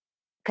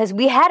 Because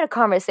we had a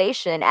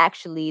conversation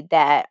actually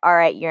that, all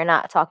right, you're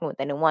not talking with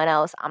anyone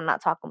else. I'm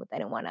not talking with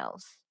anyone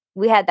else.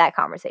 We had that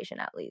conversation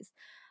at least.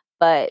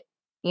 But,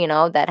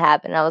 that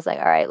happened. I was like,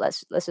 all right,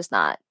 let's just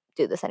not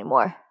do this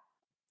anymore.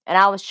 And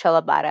I was chill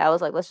about it. I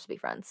was like, let's just be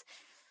friends.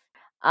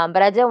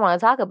 But I did want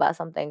to talk about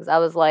some things. I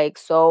was like,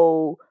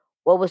 so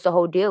what was the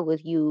whole deal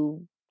with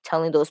you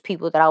telling those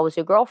people that I was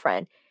your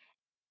girlfriend?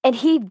 And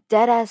he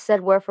dead ass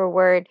said word for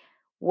word,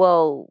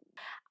 well,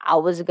 I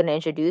was gonna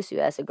introduce you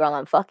as a girl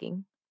I'm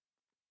fucking.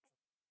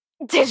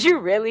 Did you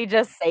really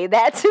just say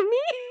that to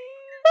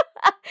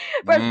me?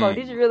 First of all,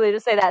 did you Mm. really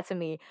just say that to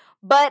me?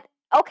 But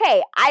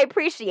okay, I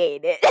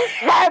appreciate it.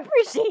 I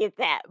appreciate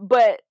that.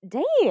 But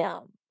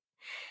damn.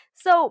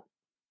 So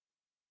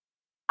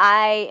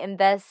I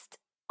invest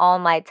all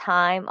my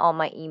time, all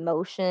my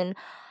emotion,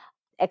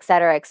 et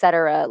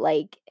cetera,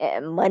 like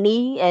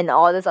money and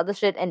all this other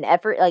shit and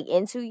effort like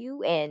into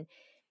you. And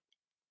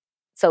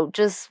so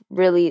just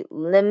really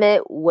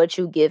limit what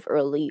you give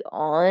early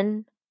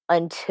on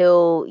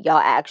until y'all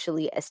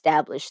actually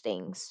establish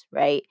things,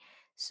 right?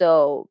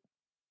 So,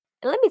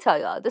 and let me tell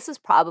y'all, this is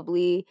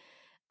probably,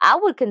 I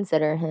would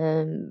consider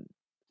him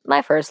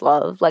my first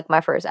love, like my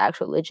first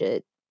actual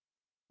legit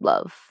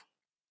love.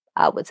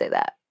 I would say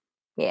that.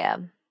 Yeah.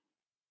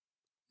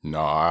 No,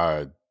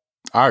 I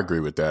agree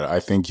with that. I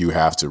think you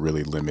have to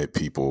really limit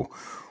people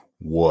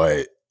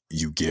what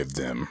you give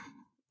them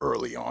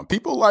early on.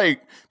 People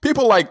like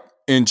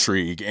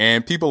intrigue,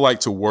 and people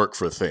like to work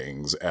for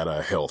things at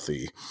a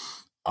healthy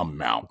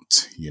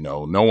amount.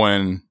 No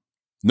one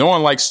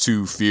likes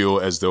to feel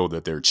as though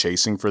that they're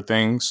chasing for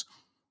things,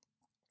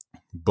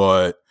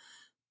 but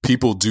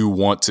people do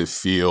want to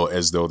feel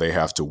as though they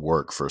have to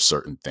work for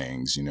certain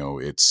things.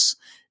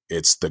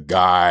 It's the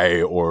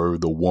guy or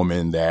the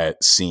woman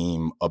that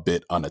seem a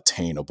bit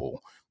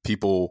unattainable.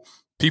 People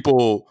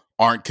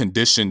aren't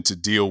conditioned to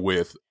deal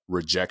with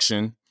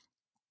rejection,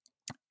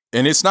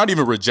 and it's not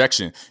even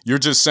rejection. You're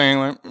just saying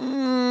like,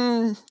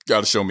 got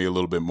to show me a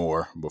little bit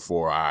more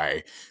before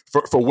I.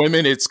 For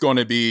women, it's going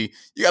to be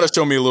you got to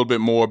show me a little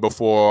bit more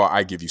before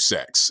I give you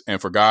sex,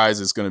 and for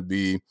guys, it's going to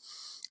be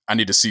I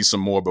need to see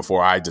some more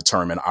before I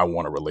determine I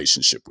want a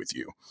relationship with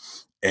you.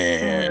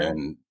 Mm-hmm.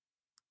 And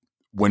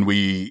when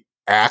we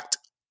act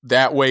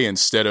that way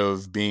instead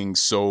of being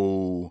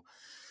so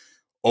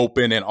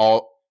open and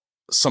all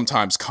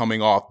sometimes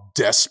coming off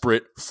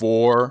desperate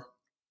for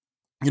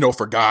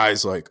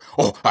guys like,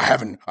 oh, I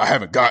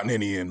haven't gotten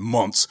any in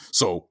months,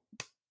 so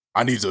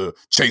I need to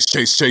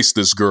chase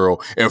this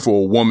girl. And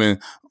for a woman,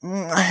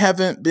 I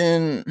haven't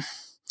been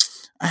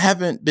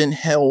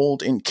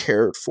held and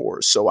cared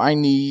for, so I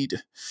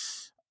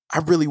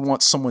really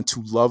want someone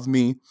to love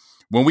me.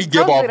 When we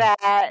give Don't off, do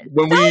that.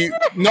 when Don't we, do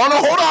that. no,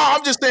 hold on.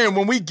 I'm just saying,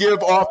 when we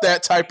give off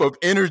that type of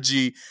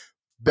energy,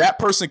 that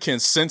person can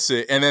sense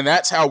it. And then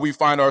that's how we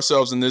find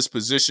ourselves in this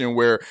position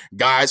where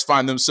guys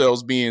find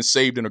themselves being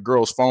saved in a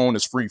girl's phone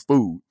as free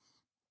food.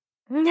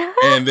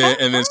 And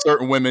then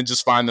certain women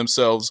just find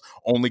themselves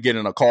only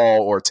getting a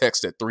call or a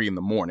text at 3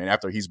 a.m.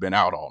 after he's been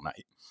out all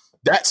night.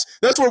 That's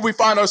where we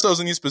find ourselves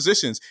in these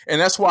positions.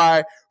 And that's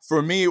why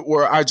for me,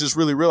 where I just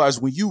really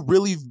realized when you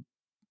really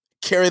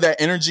carry that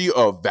energy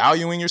of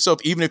valuing yourself,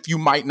 even if you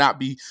might not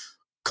be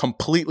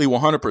completely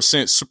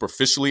 100%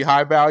 superficially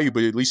high value,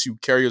 but at least you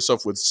carry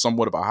yourself with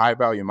somewhat of a high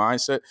value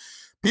mindset,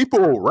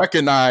 people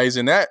recognize,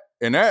 and that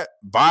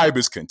vibe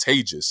is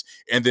contagious.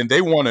 And then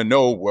they want to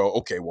know, well,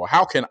 okay, well,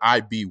 how can I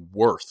be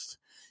worth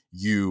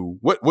you?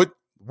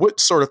 What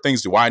sort of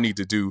things do I need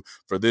to do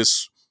for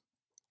this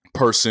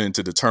person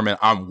to determine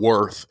I'm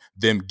worth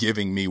them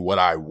giving me what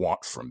I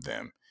want from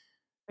them?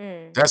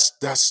 Mm.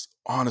 That's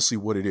honestly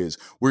what it is.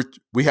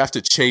 We have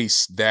to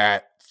chase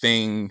that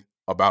thing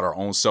about our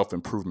own self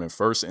improvement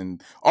first,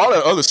 and all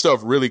that other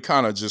stuff really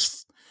kind of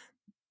just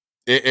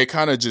it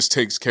kind of just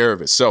takes care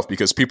of itself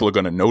because people are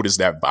going to notice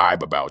that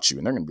vibe about you,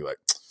 and they're going to be like,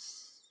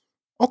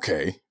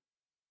 okay,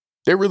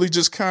 they really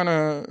just kind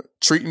of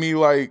treat me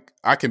like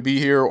I can be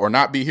here or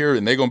not be here,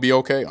 and they're going to be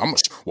okay.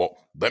 Well,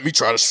 let me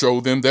try to show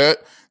them that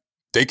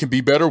they can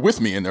be better with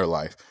me in their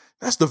life.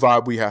 That's the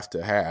vibe we have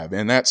to have,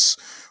 and that's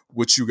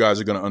what you guys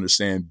are going to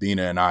understand.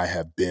 Bina and I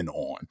have been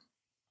on,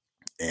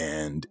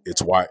 and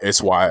it's That's why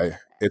it's why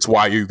it's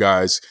why you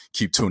guys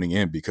keep tuning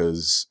in,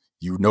 because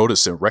you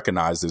notice and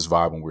recognize this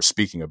vibe when we're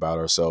speaking about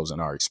ourselves and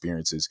our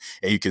experiences,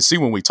 and you can see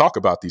when we talk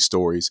about these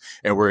stories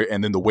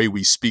and then the way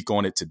we speak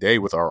on it today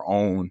with our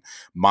own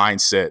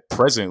mindset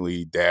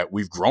presently, that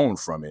we've grown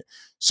from it.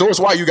 So it's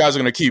why you guys are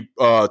going to keep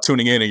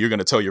tuning in, and you're going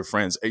to tell your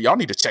friends, hey, y'all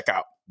need to check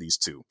out these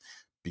two,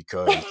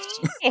 because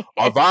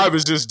our vibe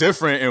is just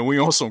different, and we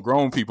on some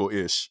grown people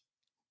ish.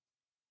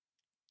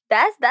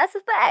 that's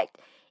a fact.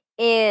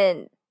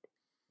 And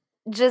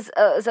just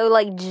so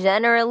like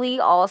generally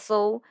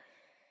also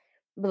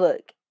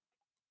look,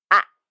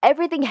 I,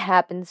 everything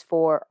happens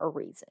for a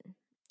reason.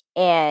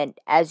 And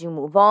as you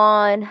move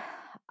on,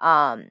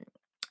 um,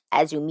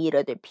 as you meet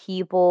other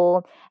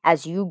people,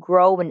 as you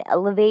grow and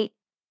elevate,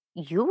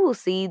 you will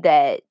see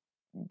that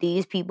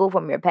these people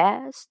from your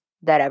past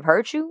that have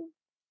hurt you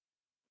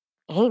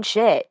ain't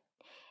shit.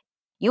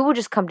 You will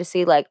just come to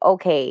see, like,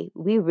 okay,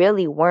 we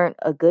really weren't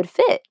a good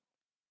fit.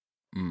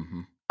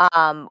 Mm-hmm.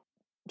 Um,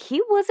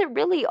 he wasn't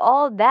really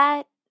all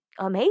that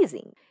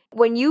amazing.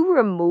 When you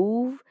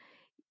remove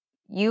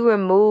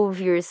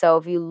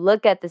yourself, you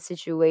look at the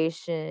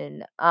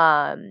situation,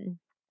 and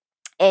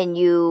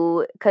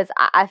you, because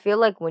I feel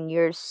like when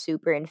you're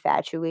super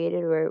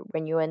infatuated or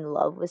when you're in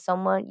love with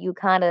someone, you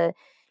kind of,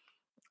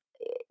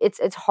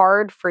 it's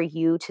hard for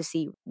you to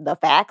see the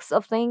facts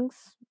of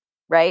things,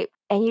 right?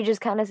 And you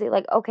just kind of say,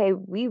 like, okay,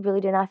 we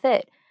really did not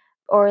fit,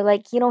 or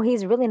like,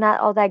 he's really not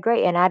all that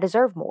great and I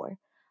deserve more.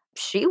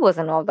 She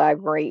wasn't all that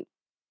great,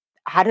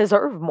 I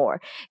deserve more.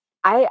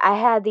 I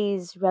had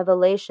these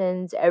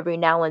revelations every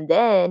now and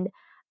then,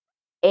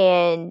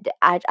 and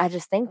I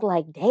just think,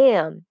 like,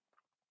 damn,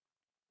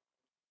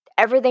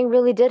 everything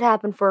really did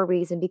happen for a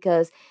reason.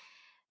 Because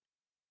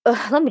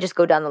let me just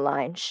go down the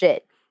line.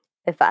 Shit.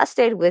 If I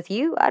stayed with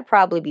you, I'd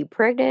probably be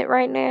pregnant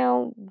right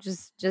now.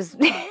 Just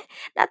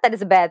not that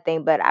it's a bad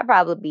thing, but I'd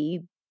probably be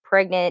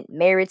pregnant,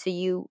 married to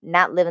you,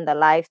 not living the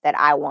life that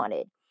I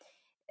wanted.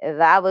 If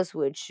I was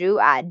with you,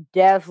 I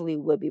definitely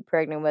would be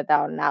pregnant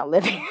without not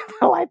living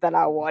the life that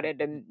I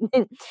wanted.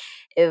 And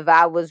if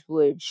I was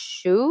with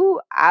you,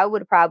 I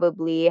would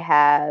probably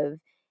have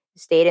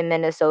stayed in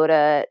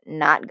Minnesota,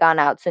 not gone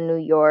out to New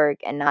York,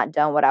 and not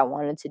done what I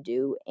wanted to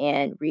do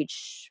and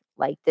reach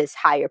like this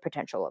higher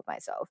potential of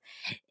myself.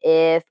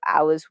 If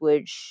I was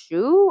with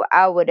you,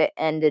 I would have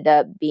ended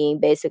up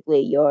being basically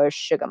your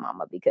sugar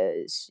mama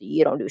because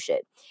you don't do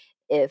shit.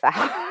 If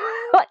I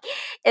like,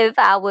 if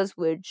I was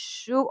with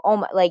you, oh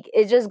my, like,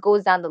 it just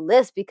goes down the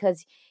list.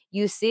 Because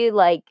you see,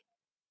 like,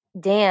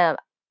 damn,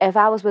 if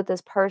I was with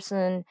this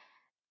person,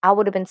 I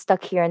would have been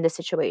stuck here in this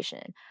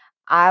situation.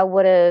 I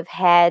would have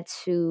had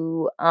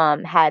to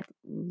had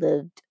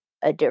lived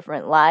a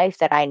different life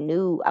that I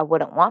knew I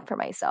wouldn't want for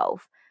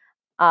myself.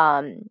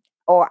 Um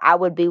or I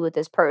would be with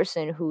this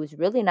person who's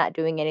really not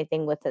doing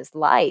anything with his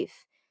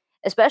life.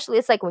 Especially,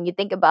 it's like when you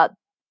think about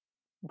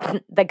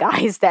the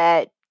guys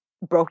that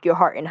broke your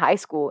heart in high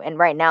school, and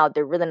right now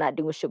they're really not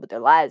doing shit with their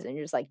lives, and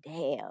you're just like,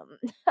 damn,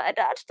 I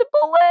dodged a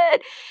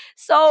bullet.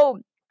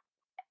 So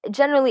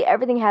generally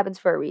everything happens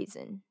for a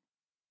reason,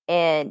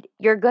 and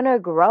you're gonna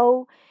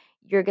grow,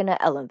 you're gonna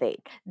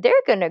elevate, they're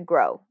gonna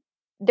grow,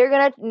 they're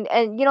gonna,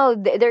 and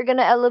they're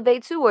gonna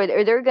elevate too, or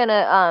they're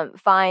gonna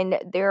find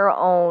their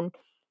own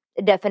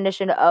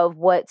definition of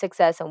what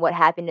success and what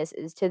happiness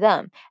is to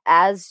them,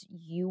 as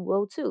you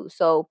will too.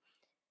 So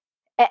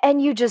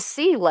and you just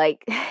see,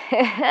 like,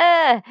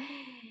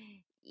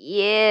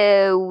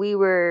 yeah, we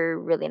were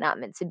really not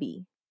meant to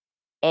be.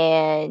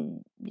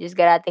 And you just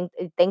gotta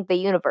thank the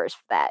universe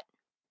for that,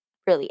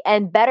 really.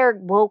 And better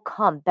will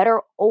come.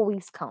 Better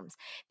always comes.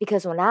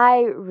 Because when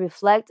I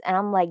reflect and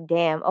I'm like,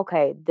 damn,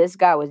 okay, this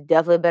guy was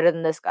definitely better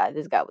than this guy.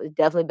 This guy was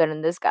definitely better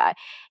than this guy.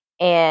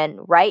 And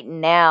right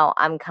now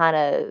I'm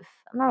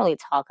not really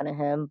talking to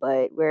him,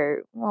 but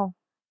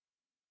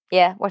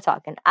yeah, we're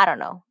talking. I don't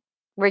know.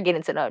 We're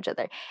getting to know each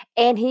other.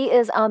 And he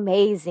is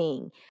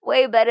amazing.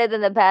 Way better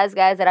than the past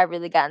guys that I've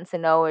really gotten to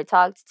know or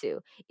talked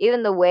to.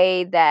 Even the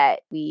way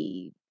that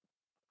we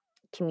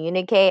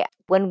communicate,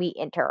 when we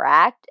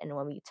interact and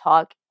when we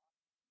talk,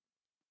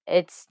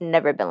 it's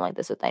never been like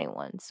this with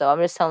anyone. So I'm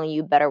just telling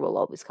you, better will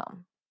always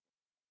come.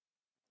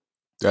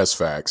 That's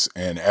facts.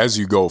 And as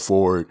you go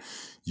forward,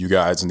 you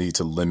guys need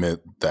to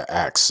limit the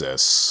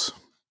access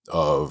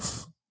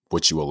of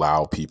what you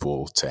allow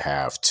people to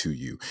have to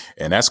you.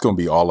 And that's going to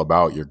be all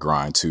about your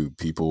grind too.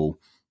 People,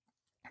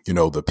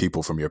 the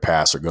people from your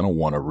past are going to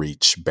want to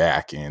reach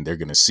back, and they're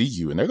going to see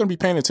you, and they're going to be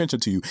paying attention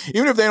to you,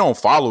 even if they don't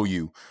follow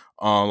you.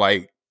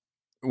 Like,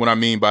 what I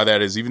mean by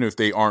that is, even if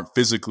they aren't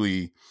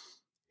physically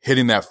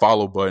hitting that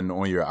follow button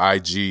on your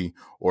IG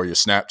or your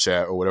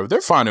Snapchat or whatever,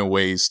 they're finding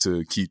ways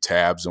to keep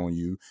tabs on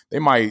you. They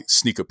might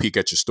sneak a peek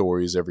at your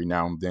stories every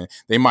now and then.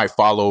 They might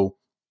follow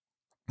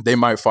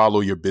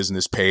your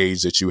business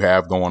page that you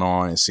have going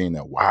on and seeing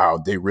that, wow,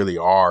 they really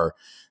are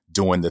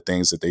doing the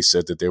things that they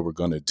said that they were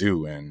going to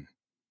do. And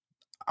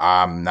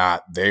I'm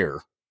not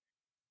there.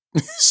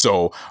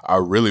 So I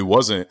really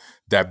wasn't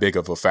that big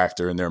of a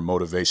factor in their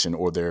motivation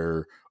or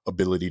their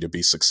ability to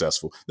be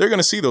successful. They're going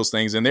to see those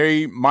things, and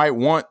they might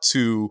want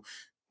to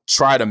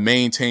try to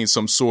maintain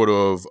some sort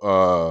of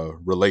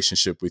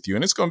relationship with you.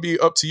 And it's going to be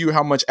up to you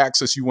how much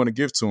access you want to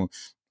give to them.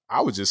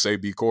 I would just say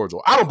be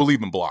cordial. I don't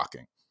believe in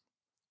blocking.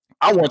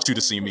 I want you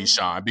to see me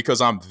shine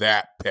because I'm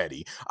that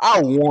petty.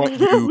 I want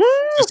you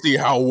to see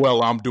how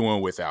well I'm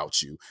doing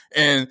without you.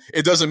 And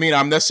it doesn't mean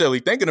I'm necessarily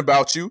thinking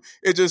about you.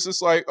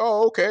 It's like,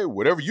 oh, okay,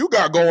 whatever you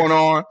got going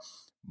on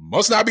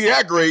must not be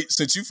that great,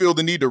 since you feel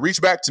the need to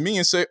reach back to me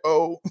and say,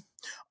 oh,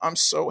 I'm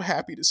so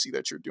happy to see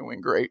that you're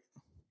doing great.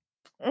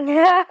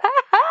 I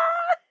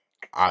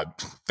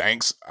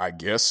Thanks, I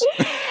guess.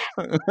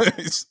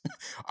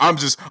 I'm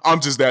just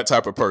that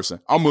type of person.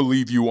 I'm gonna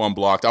leave you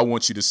unblocked. I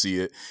want you to see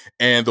it.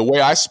 And the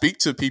way I speak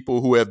to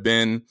people who have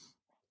been,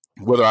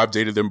 whether I've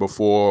dated them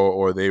before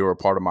or they were a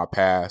part of my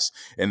past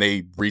and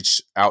they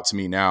reach out to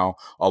me now,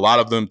 a lot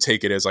of them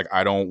take it as like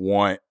I don't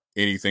want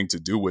anything to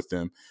do with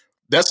them.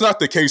 That's not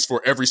the case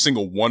for every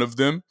single one of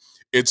them.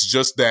 It's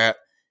just that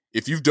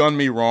if you've done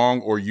me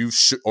wrong or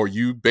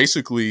you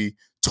basically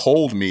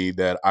told me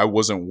that I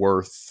wasn't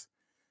worth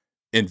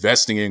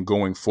investing in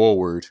going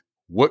forward,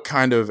 what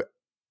kind of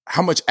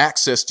how much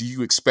access do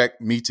you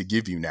expect me to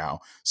give you now,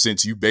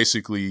 since you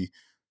basically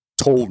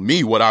told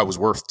me what I was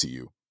worth to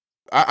you?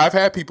 I've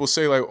had people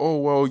say like, "Oh,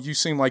 well, you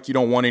seem like you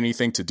don't want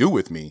anything to do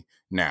with me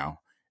now,"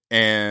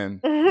 and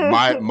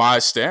my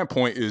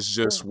standpoint is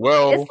just, It's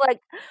well, like,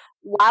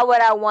 why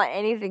would I want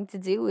anything to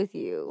do with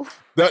you?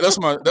 that's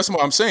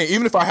what I'm saying.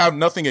 Even if I have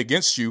nothing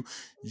against you,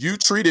 you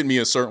treated me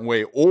a certain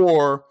way,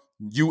 or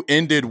you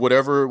ended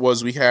whatever it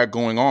was we had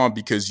going on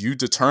because you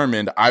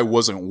determined I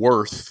wasn't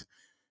worth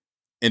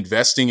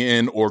investing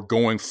in or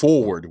going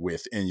forward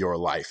with in your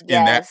life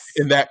in that Yes.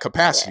 in that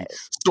capacity.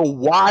 Yes. So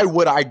why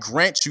would I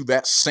grant you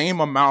that same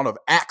amount of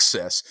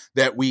access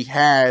that we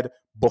had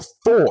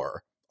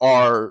before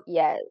our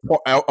Yes.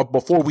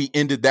 before we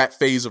ended that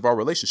phase of our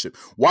relationship?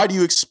 Why do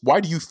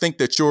you think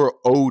that you're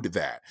owed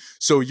that?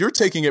 So you're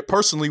taking it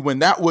personally when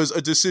that was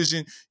a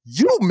decision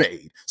you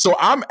made. So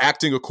I'm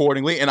acting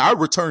accordingly and I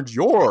returned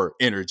your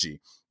energy.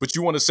 But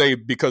you want to say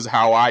because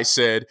how I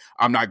said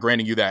I'm not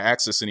granting you that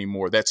access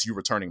anymore, that's you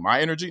returning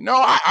my energy? No,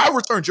 I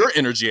returned your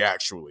energy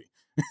actually.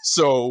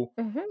 So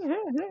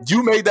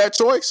you made that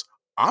choice.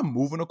 I'm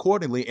moving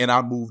accordingly and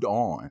I moved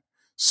on.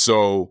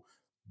 So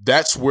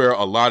that's where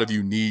a lot of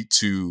you need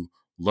to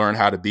learn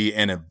how to be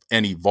and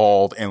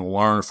evolve and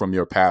learn from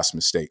your past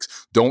mistakes.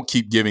 Don't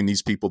keep giving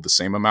these people the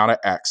same amount of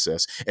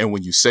access. And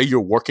when you say you're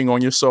working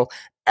on yourself,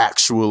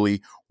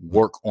 actually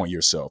work on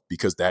yourself,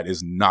 because that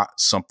is not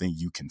something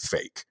you can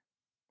fake.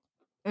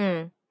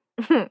 Mm.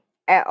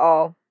 At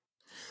all.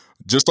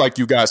 Just like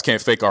you guys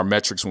can't fake our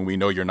metrics when we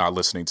know you're not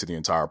listening to the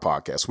entire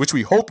podcast, which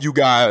we hope you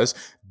guys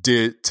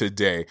did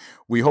today.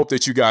 We hope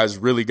that you guys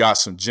really got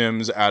some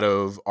gems out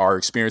of our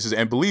experiences.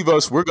 And believe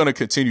us, we're going to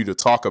continue to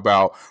talk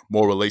about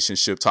more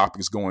relationship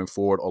topics going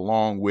forward,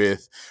 along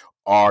with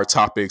our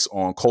topics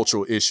on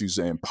cultural issues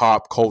and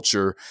pop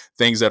culture,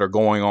 things that are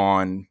going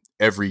on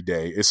every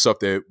day. It's stuff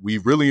that we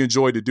really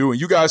enjoy to do, and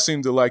you guys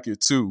seem to like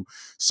it too.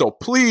 So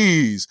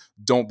please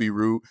don't be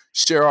rude.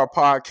 Share our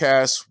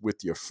podcast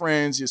with your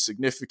friends, your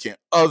significant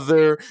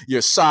other, your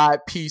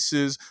side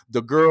pieces,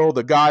 the girl,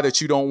 the guy that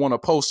you don't want to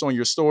post on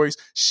your stories.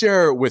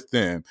 Share it with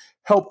them.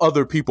 Help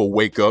other people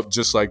wake up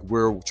just like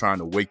we're trying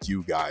to wake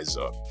you guys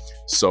up.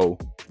 So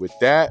with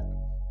that,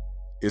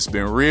 it's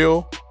been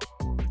real.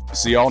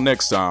 See y'all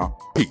next time.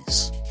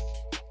 Peace.